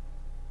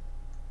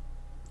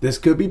 This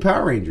could be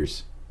Power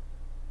Rangers.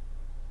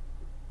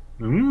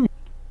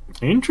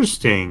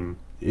 Interesting.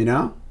 You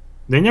know?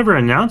 They never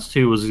announced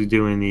who was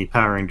doing the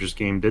Power Rangers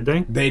game, did they?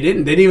 They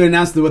didn't. They didn't even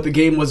announce what the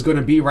game was going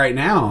to be right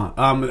now.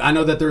 I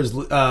know that there's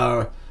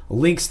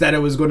leaks that it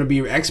was going to be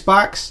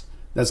Xbox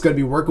that's going to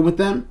be working with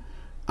them.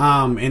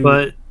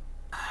 But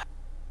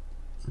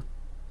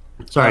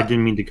sorry, I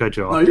didn't mean to cut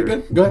you off. No, you're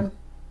good. Go ahead.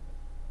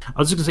 I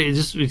was just going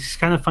to say, it's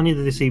kind of funny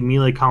that they say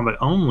melee combat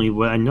only,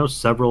 but I know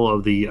several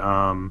of the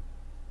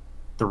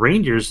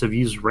Rangers have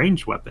used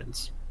ranged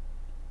weapons.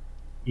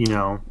 You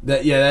know,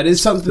 that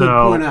is something to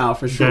point out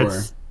for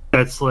sure.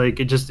 That's like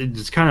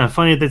it's kind of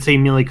funny that they say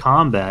melee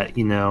combat.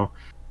 You know,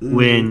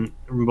 when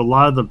a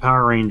lot of the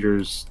Power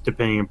Rangers,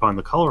 depending upon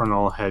the color and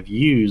all, have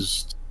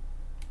used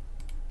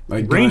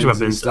like ranged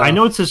weapons. I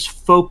know it says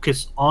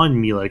focus on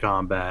melee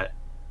combat.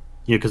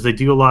 You know, because they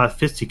do a lot of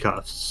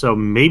fisticuffs. So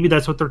maybe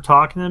that's what they're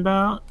talking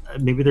about.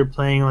 Maybe they're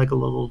playing like a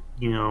little,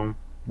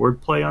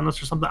 wordplay on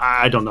this or something.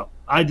 I don't know.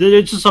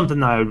 It's just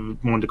something that I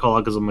wanted to call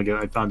out because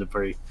I found it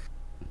very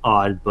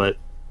odd, but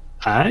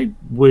I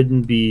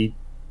wouldn't be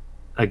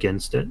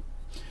against it.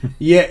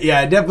 Yeah,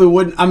 I definitely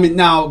wouldn't. I mean,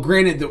 now,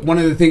 granted, one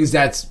of the things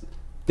that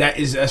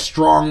is a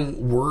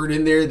strong word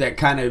in there that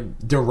kind of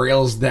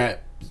derails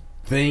that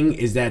thing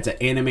is that it's an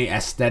anime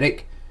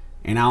aesthetic,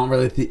 and I don't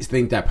really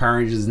think that Power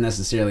Rangers is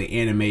necessarily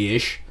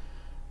anime-ish,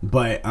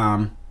 but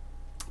I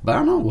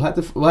don't know. We'll have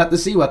to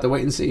see. We'll have to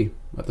wait and see.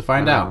 We'll have to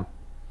find out.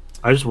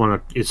 I just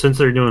want to, since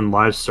they're doing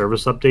live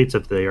service updates,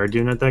 if they are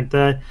doing it like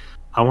that,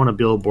 I want a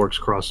Billboard's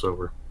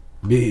crossover.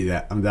 Be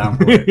that. I'm down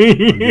for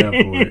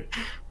it.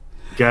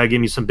 Gotta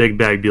give me some big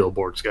bag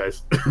Billboards,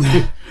 guys.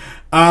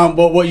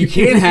 But what you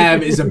can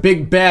have is a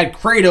big bad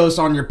Kratos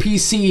on your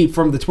PC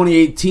from the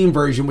 2018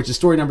 version, which is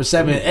story number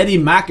 7. Eddie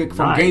Mackek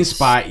from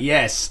GameSpot.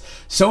 Yes.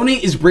 Sony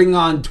is bringing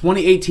on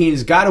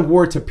 2018's God of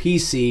War to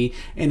PC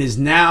and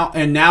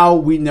now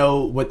we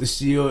know what the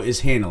studio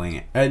is handling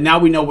it. Now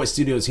we know what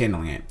studio is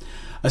handling it.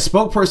 A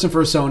spokesperson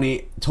for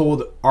Sony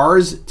told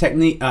Ars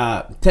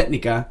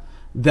Technica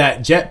that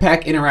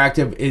Jetpack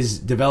Interactive is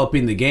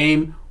developing the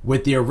game,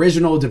 with the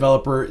original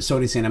developer,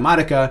 Sony Santa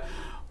Monica,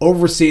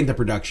 overseeing the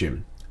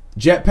production.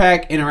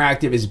 Jetpack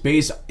Interactive is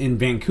based in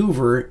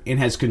Vancouver and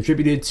has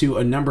contributed to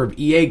a number of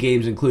EA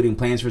games, including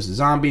Plants vs.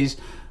 Zombies,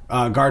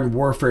 Garden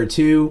Warfare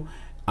 2,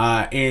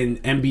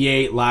 and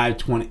NBA Live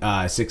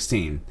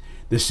 2016.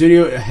 The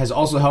studio has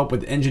also helped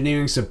with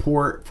engineering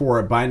support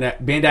for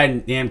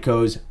Bandai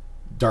Namco's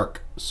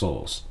Dark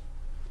Souls.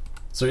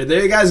 So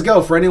there you guys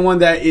go. For anyone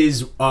that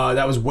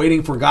was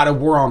waiting for God of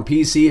War on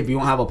PC, if you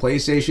don't have a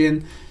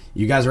PlayStation,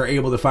 you guys are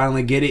able to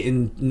finally get it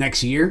in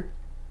next year.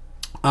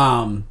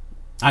 I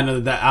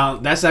know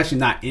that that's actually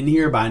not in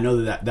here, but I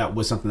know that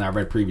was something that I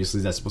read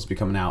previously that's supposed to be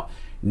coming out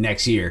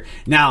next year.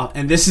 Now,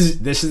 and this is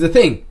the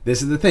thing.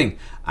 This is the thing.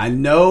 I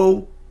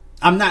know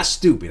I'm not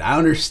stupid. I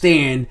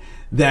understand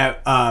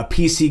that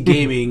PC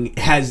gaming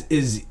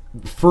is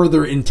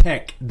further in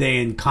tech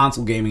than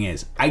console gaming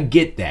is. I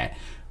get that.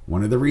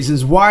 One of the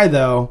reasons why,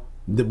 though,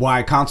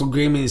 why console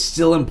gaming is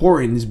still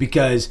important is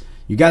because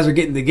you guys are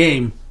getting the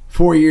game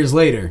 4 years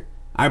later.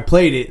 I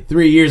played it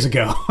 3 years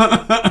ago.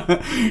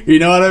 You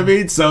know what I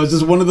mean? So it's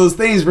just one of those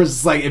things where it's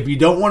just like, if you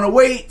don't want to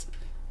wait,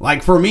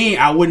 like for me,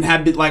 I wouldn't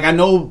have been, like, I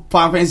know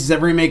Final Fantasy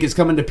VII Remake is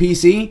coming to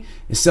PC.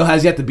 It still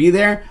has yet to be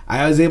there.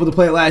 I was able to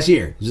play it last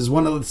year. It's just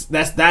one of those,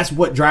 that's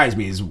what drives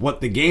me, is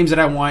what the games that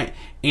I want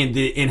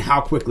and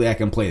how quickly I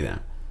can play them.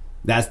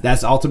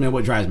 That's ultimately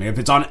what drives me. If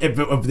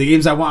the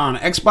games I want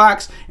on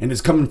Xbox and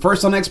it's coming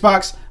first on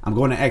Xbox, I'm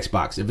going to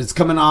Xbox. If it's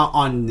coming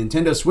on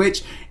Nintendo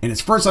Switch and it's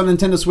first on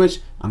Nintendo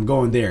Switch, I'm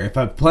going there. If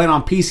I play it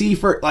on PC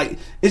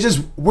it's just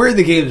where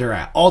the games are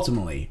at.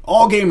 Ultimately,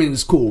 all gaming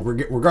is cool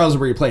regardless of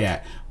where you play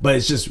at, but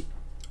it's just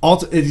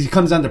it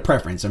comes down to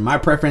preference, and my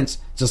preference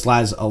just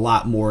lies a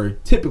lot more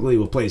typically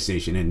with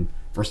PlayStation, and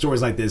for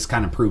stories like this,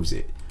 kind of proves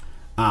it.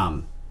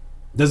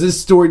 Does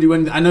this story do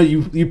anything? I know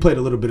you played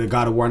a little bit of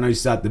God of War. I know you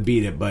still have to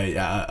beat it, but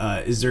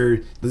does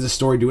this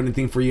story do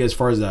anything for you as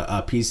far as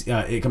a PC,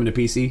 it coming to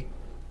PC?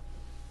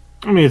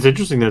 I mean, it's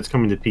interesting that it's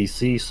coming to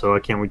PC, so I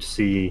can't wait to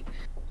see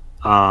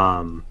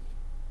to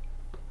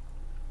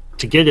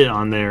get it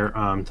on there,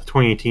 the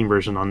 2018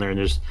 version on there. And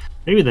there's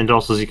maybe then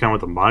also see kind of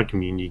what the mod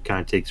community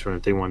kind of takes from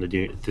if they want to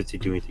do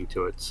anything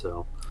to it.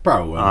 So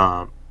probably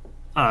will.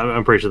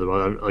 I'm pretty sure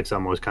like I said,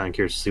 I'm always kind of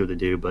curious to see what they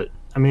do, but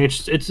I mean,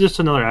 it's just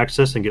another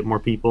access and get more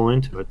people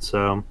into it.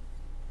 So,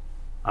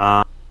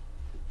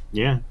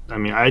 yeah. I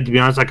mean, to be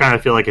honest, I kind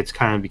of feel like it's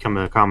kind of become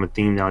a common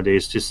theme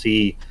nowadays to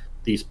see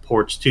these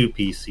ports to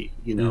PC.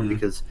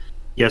 Because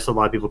yes, a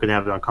lot of people can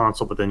have it on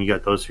console, but then you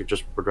got those who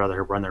just would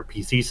rather run their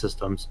PC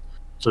systems.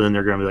 So then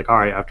they're going to be like, all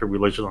right, after we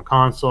release it on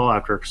console,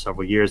 after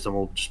several years, then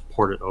we'll just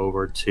port it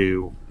over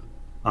to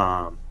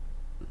the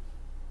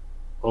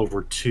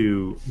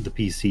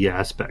PC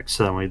aspect,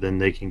 so that way then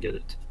they can get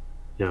it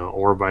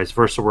or vice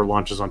versa, where it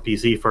launches on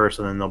PC first,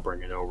 and then they'll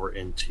bring it over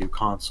into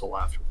console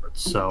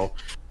afterwards. So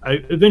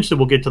eventually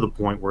we'll get to the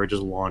point where it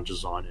just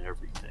launches on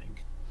everything.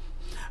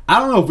 I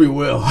don't know if we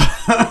will.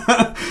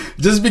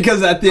 Just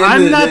because at the end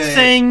I'm of the not day...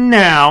 saying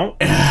now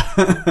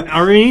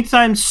or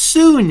anytime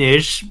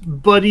soonish,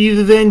 but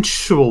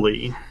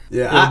eventually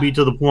it'll be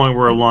to the point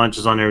where it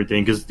launches on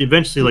everything. Because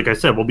eventually, like I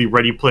said, we'll be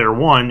Ready Player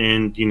One,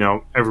 and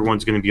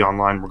everyone's going to be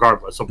online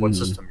regardless of what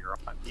system you're on.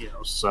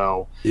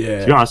 So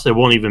to be honest, it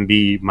won't even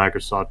be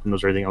Microsoft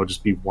Windows or anything. It'll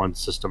just be one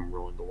system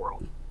ruling the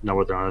world. Now,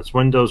 whether or not it's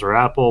Windows or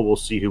Apple, we'll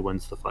see who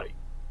wins the fight.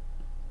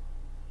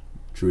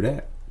 True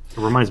that. It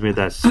reminds me of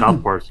that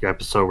South Park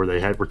episode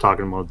where we're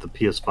talking about the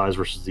PS5s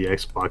versus the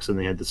Xbox, and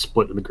they had to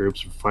split in the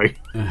groups and fight.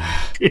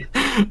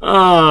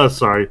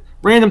 Sorry.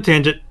 Random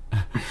tangent.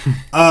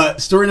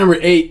 Story number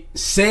 8,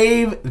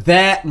 save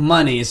that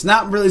money. It's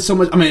not really so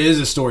much, it is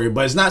a story,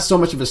 but it's not so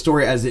much of a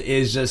story as it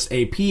is just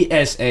a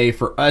PSA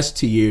for us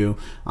to you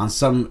on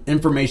some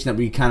information that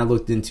we kind of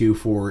looked into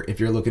for if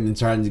you're looking and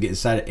trying to get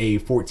inside a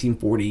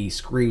 1440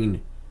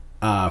 screen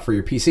for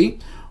your PC,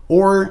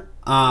 or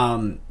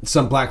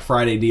some Black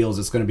Friday deals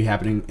that's going to be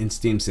happening in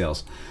Steam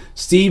sales.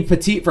 Steve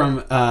Petit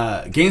from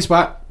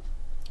GameSpot.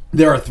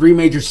 There are 3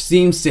 major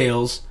Steam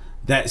sales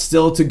that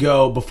still to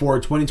go before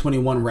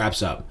 2021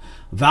 wraps up.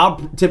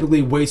 Valve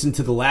typically waits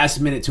until the last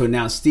minute to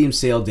announce Steam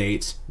sale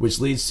dates, which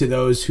leads to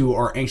those who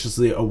are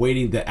anxiously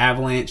awaiting the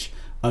avalanche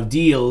of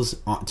deals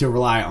to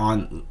rely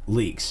on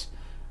leaks.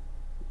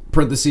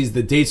 Parentheses,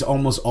 the dates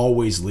almost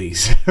always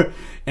leaks.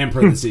 And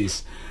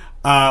parentheses.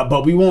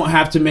 But we won't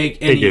have to make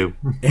any.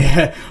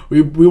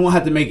 we won't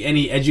have to make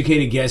any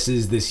educated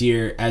guesses this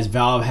year, as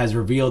Valve has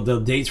revealed the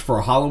dates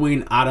for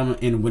Halloween, autumn,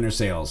 and winter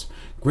sales.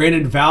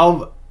 Granted,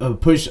 Valve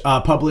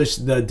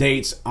published the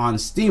dates on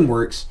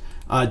Steamworks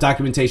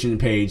documentation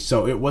page,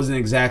 so it wasn't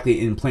exactly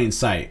in plain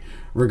sight.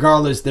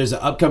 Regardless, there's an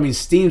upcoming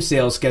Steam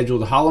sale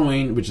scheduled: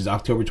 Halloween, which is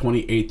October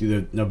 28th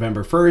through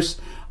November 1st,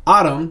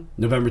 autumn,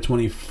 November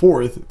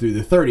 24th through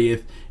the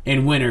 30th,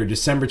 and winter,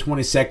 December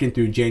 22nd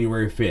through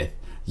January 5th.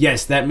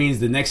 Yes, that means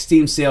the next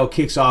Steam sale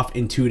kicks off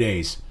in 2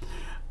 days.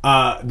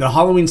 The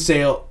Halloween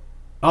sale...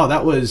 Oh,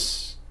 that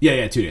was...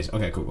 Yeah, 2 days.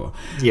 Okay, cool.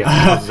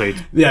 Yeah,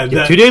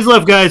 2 days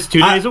left, guys.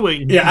 2 days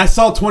away. Yeah, I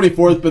saw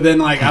 24th, but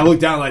then I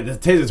looked down,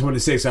 today's the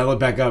 26th, so I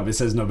looked back up, it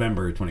says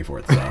November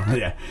 24th, so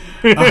yeah.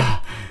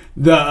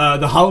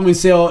 The Halloween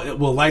sale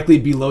will likely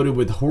be loaded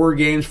with horror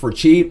games for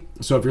cheap.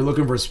 So if you're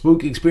looking for a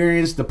spooky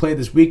experience to play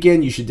this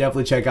weekend, you should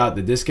definitely check out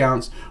the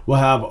discounts. We'll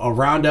have a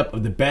roundup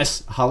of the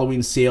best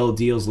Halloween sale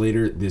deals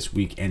later this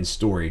weekend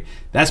story.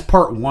 That's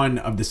part 1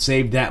 of the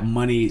Save That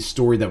Money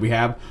story that we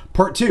have.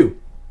 Part 2,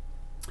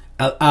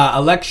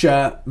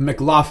 Alexia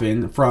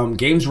McLaughlin from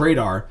Games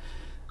Radar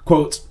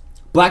quotes,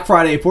 Black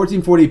Friday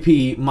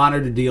 1440p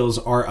monitor deals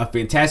are a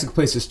fantastic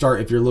place to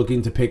start if you're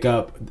looking to pick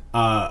up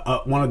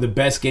one of the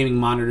best gaming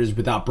monitors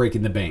without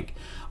breaking the bank.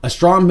 A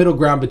strong middle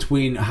ground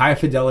between high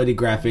fidelity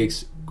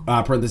graphics,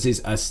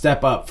 parentheses, a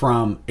step up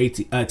from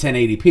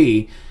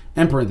 1080p,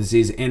 end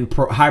parentheses, and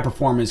high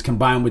performance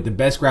combined with the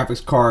best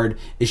graphics card,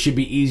 it should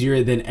be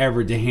easier than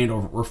ever to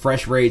handle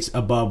refresh rates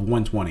above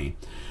 120.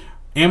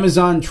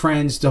 Amazon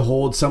trends to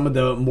hold some of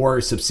the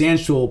more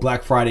substantial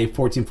Black Friday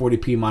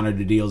 1440p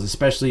monitor deals,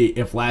 especially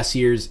if last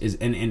year's is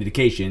an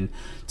indication.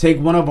 Take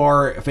one of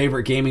our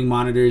favorite gaming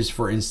monitors,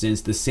 for instance,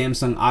 the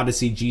Samsung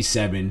Odyssey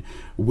G7,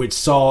 which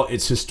saw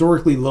its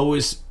historically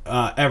lowest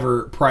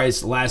ever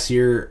price last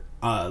year's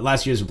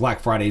Black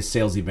Friday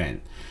sales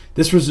event.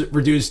 This was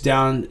reduced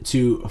down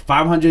to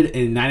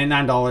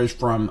 $599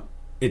 from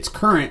its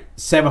current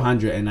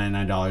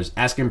 $799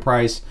 asking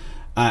price,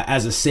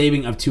 as a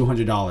saving of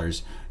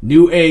 $200.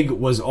 Newegg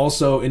was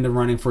also in the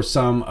running for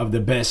some of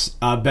the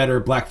better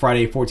Black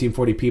Friday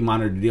 1440p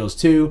monitor deals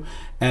too,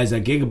 as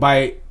a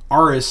Gigabyte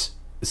Aorus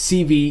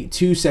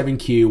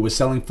CV27Q was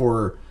selling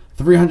for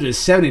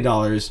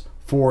 $370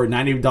 for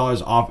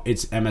 $90 off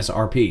its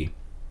MSRP.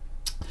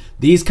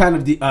 These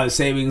kind of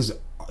savings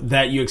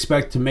that you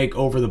expect to make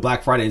over the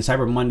Black Friday and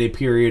Cyber Monday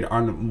period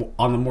on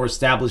the more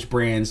established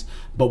brands,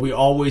 but we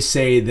always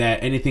say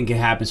that anything can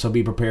happen, so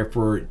be prepared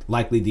for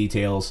likely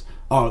deals,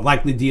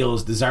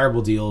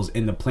 desirable deals,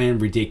 and the plan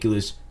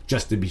ridiculous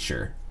just to be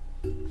sure.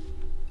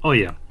 Oh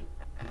yeah,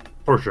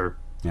 for sure.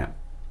 Yeah.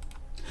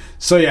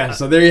 So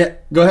there you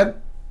go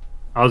ahead.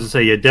 I was to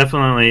say, yeah,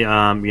 definitely.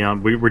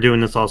 We're doing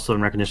this also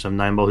in recognition of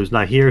Nineball, who's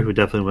not here, who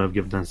definitely would have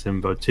given us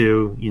info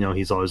too.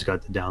 He's always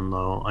got the down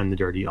low and the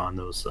dirty on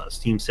those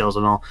Steam sales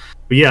and all.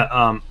 But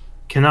yeah,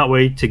 cannot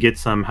wait to get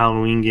some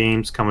Halloween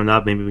games coming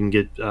up. Maybe we can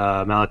get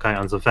Malachi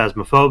on some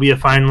Phasmophobia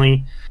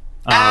finally.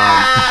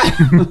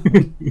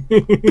 Can't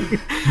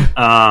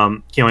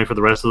wait for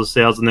the rest of the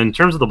sales. And then in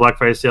terms of the Black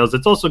Friday sales,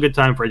 it's also a good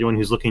time for anyone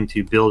who's looking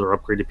to build or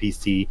upgrade a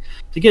PC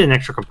to get an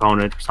extra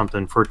component or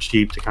something for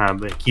cheap to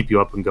kind of keep you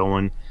up and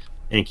going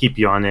and keep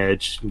you on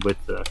edge with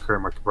the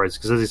current market prices.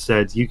 Because as I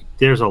said,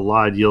 there's a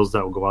lot of deals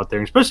that will go out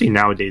there, especially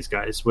nowadays,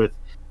 guys, with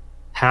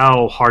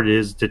how hard it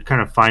is to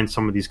kind of find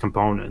some of these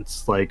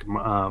components. Like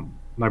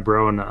my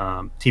bro and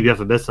TBF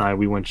Abyss and I,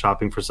 we went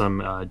shopping for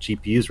some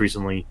GPUs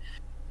recently,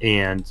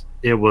 and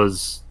it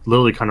was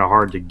literally kind of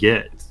hard to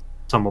get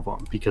some of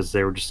them because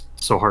they were just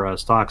so hard out of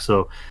stock.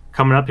 So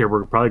coming up here,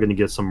 we're probably going to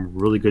get some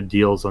really good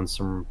deals on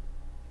some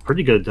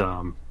pretty good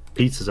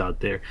pizzas out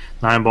there.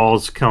 Nine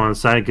Balls coming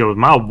inside and goes,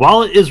 my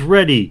wallet is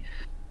ready.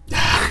 You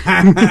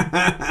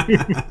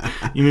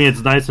mean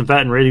it's nice and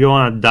fat and ready to go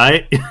on a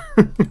diet?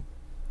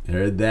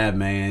 Heard that,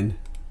 man.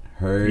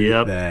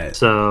 Heard that.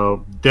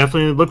 So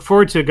definitely look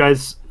forward to it,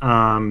 guys.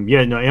 Amazon,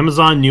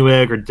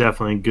 Newegg are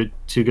definitely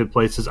two good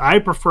places. I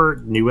prefer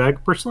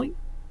Newegg personally.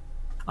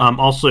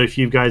 Also, if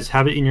you guys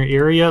have it in your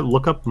area,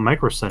 look up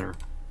Micro Center.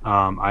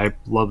 I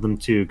love them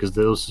too because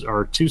those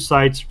are two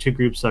sites, two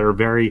groups that are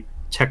very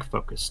tech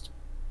focused.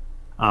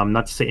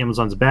 Not to say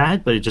Amazon's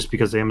bad, but it's just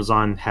because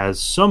Amazon has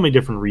so many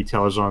different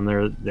retailers on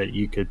there that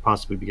you could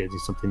possibly be getting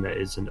something that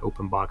is an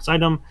open box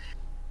item,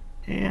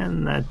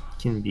 and that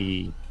can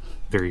be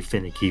very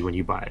finicky when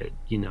you buy it.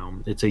 You know,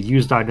 it's a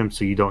used item,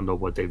 so you don't know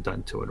what they've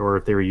done to it, or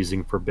if they were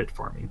using for bit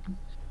farming,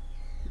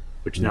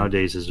 which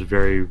nowadays is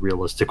very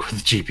realistic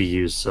with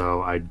GPUs.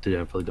 So I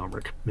definitely don't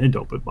recommend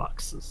open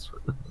boxes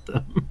for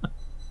them.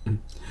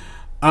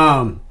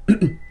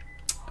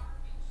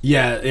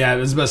 Yeah, I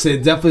was about to say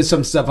definitely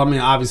some stuff. I mean,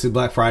 obviously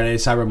Black Friday,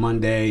 Cyber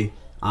Monday,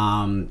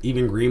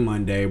 even Green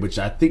Monday, which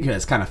I think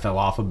has kind of fell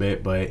off a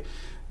bit, but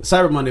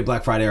Cyber Monday,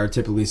 Black Friday are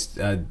typically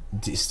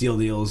steal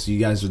deals. You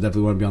guys will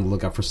definitely want to be on the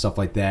lookout for stuff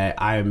like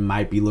that. I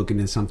might be looking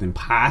at something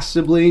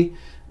possibly.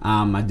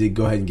 I did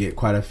go ahead and get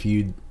quite a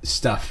few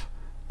stuff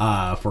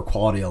for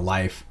quality of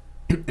life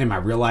in my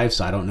real life,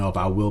 so I don't know if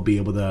I will be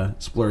able to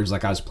splurge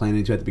like I was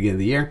planning to at the beginning of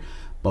the year,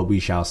 but we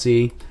shall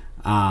see.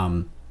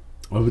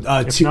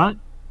 If not,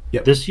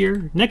 this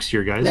year, next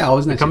year, guys. Yeah,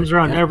 always next year. It comes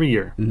around every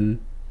year.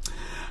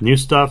 Mm-hmm. New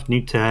stuff,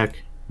 new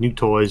tech, new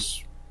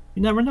toys.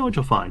 You never know what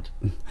you'll find.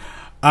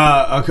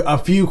 A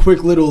few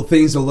quick little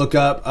things to look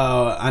up.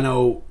 I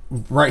know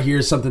right here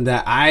is something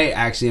that I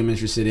actually am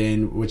interested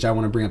in, which I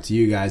want to bring up to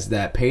you guys,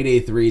 that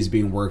Payday 3 is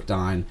being worked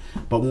on,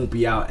 but won't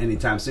be out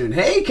anytime soon.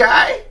 Hey,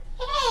 Kai!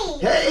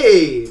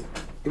 Hey!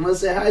 You want to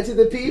say hi to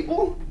the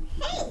people?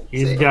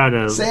 He's got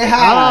to say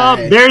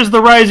hi. Oh, there's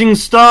the rising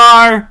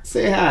star.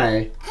 Say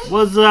hi.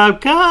 What's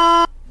up,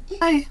 Kai?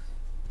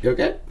 You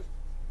okay?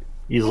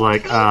 He's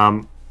like,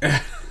 I'm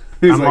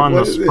like, on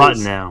the spot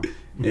now.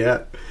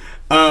 Yeah.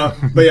 But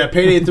yeah,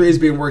 Payday 3 is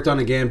being worked on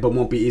again, but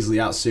won't be easily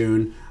out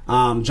soon.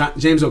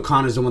 James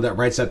O'Connor is the one that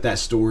writes up that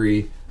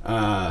story.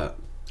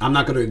 I'm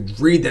not going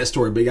to read that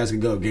story, but you guys can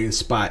go to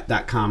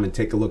GameSpot.com and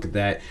take a look at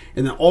that.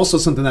 And then also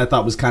something that I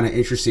thought was kind of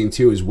interesting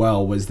too as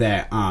well was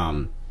that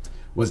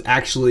was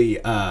actually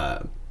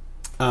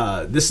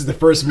this is the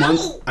first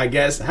month, I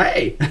guess.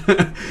 Hey,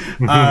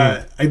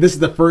 this is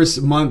the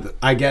first month,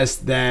 I guess,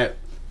 that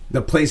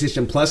the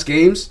PlayStation Plus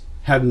games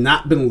have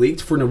not been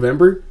leaked for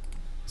November.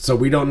 So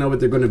we don't know what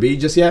they're going to be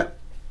just yet.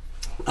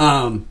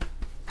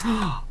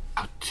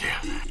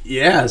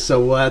 Yeah,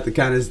 so we'll have to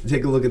kind of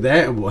take a look at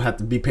that, and we'll have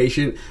to be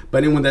patient.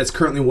 But anyone that's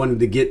currently wanting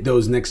to get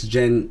those those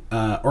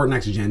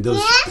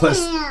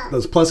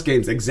plus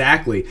games,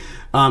 exactly.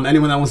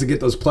 Anyone that wants to get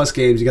those plus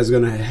games, you guys are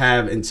going to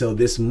have until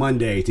this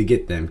Monday to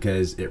get them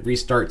because it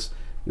restarts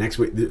next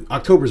week.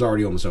 October's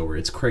already almost over.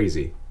 It's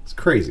crazy. It's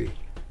crazy.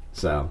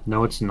 So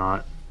no, it's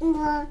not.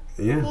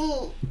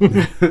 Yeah.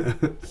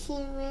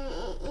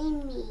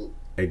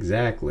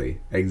 Exactly.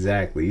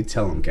 You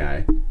tell him,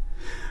 Kai.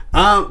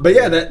 But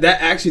yeah,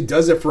 that actually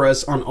does it for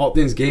us on All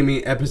Things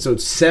Gaming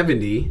episode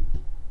 70,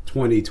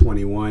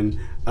 2021.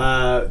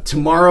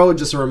 Tomorrow,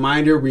 just a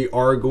reminder, we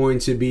are going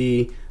to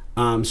be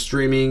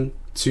streaming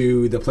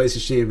to the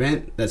PlayStation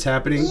event that's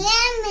happening.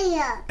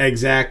 Yeah.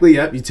 Exactly.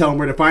 Yep. You tell them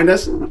where to find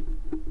us.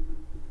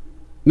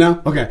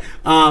 No? Okay.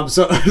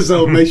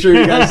 So make sure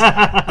you guys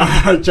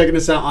are checking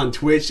us out on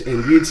Twitch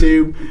and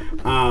YouTube.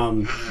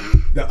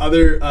 The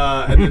other,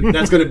 and then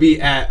that's going to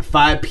be at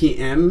 5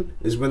 p.m.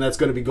 is when that's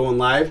going to be going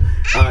live.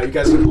 You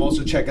guys can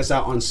also check us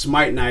out on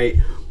Smite Night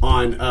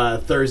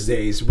on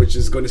Thursdays, which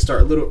is going to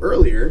start a little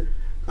earlier.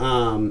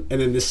 And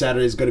then this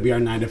Saturday is going to be our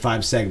 9 to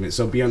 5 segment.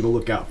 So be on the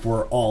lookout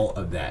for all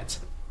of that.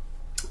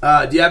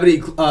 Do you have any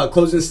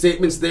closing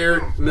statements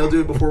there,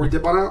 Mildew, before we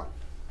dip on out?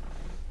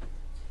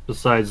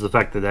 Besides the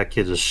fact that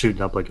kid is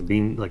shooting up like a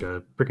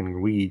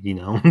freaking weed, you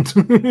know.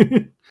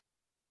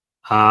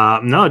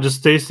 No, just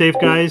stay safe,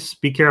 guys.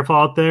 Be careful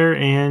out there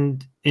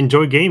and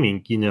enjoy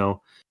gaming. You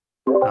know,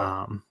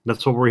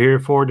 that's what we're here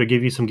for, to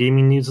give you some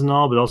gaming news and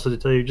all, but also to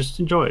tell you just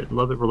enjoy it,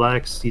 love it,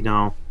 relax. You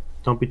know,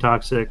 don't be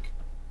toxic.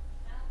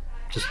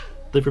 Just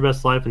live your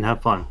best life and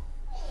have fun.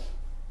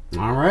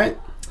 All right.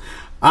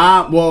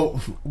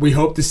 Well, we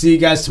hope to see you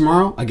guys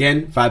tomorrow.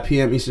 Again, 5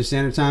 p.m. Eastern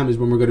Standard Time is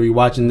when we're going to be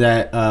watching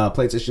that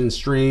PlayStation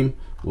stream.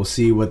 We'll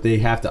see what they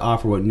have to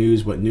offer, what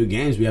news, what new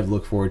games we have to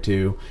look forward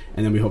to.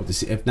 And then we hope to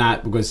see, if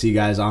not, we're going to see you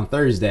guys on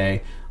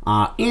Thursday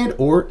and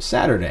or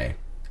Saturday.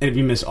 And if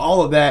you miss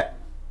all of that,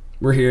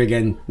 we're here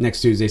again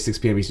next Tuesday, 6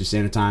 p.m. Eastern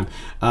Standard Time.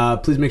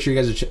 Please make sure you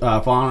guys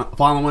are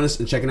following us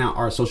and checking out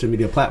our social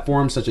media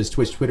platforms such as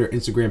Twitch, Twitter,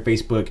 Instagram,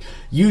 Facebook,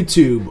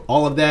 YouTube,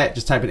 all of that.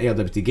 Just type in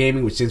ALWT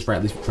Gaming, which stands for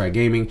At Least We Try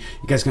Gaming.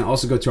 You guys can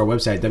also go to our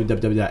website,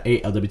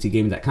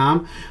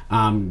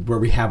 www.alwtgaming.com, where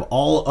we have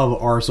all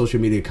of our social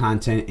media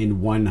content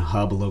in one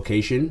hub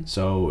location.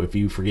 So if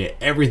you forget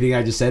everything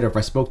I just said, or if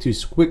I spoke too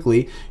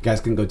quickly, you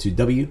guys can go to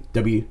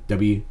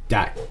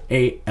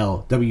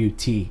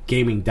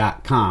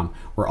www.alwtgaming.com,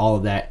 where all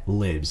of that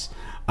lives.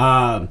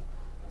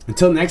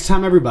 Until next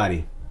time,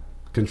 everybody,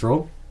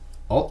 Control,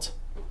 Alt,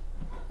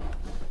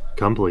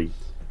 Complete.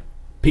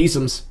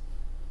 Peace'ems.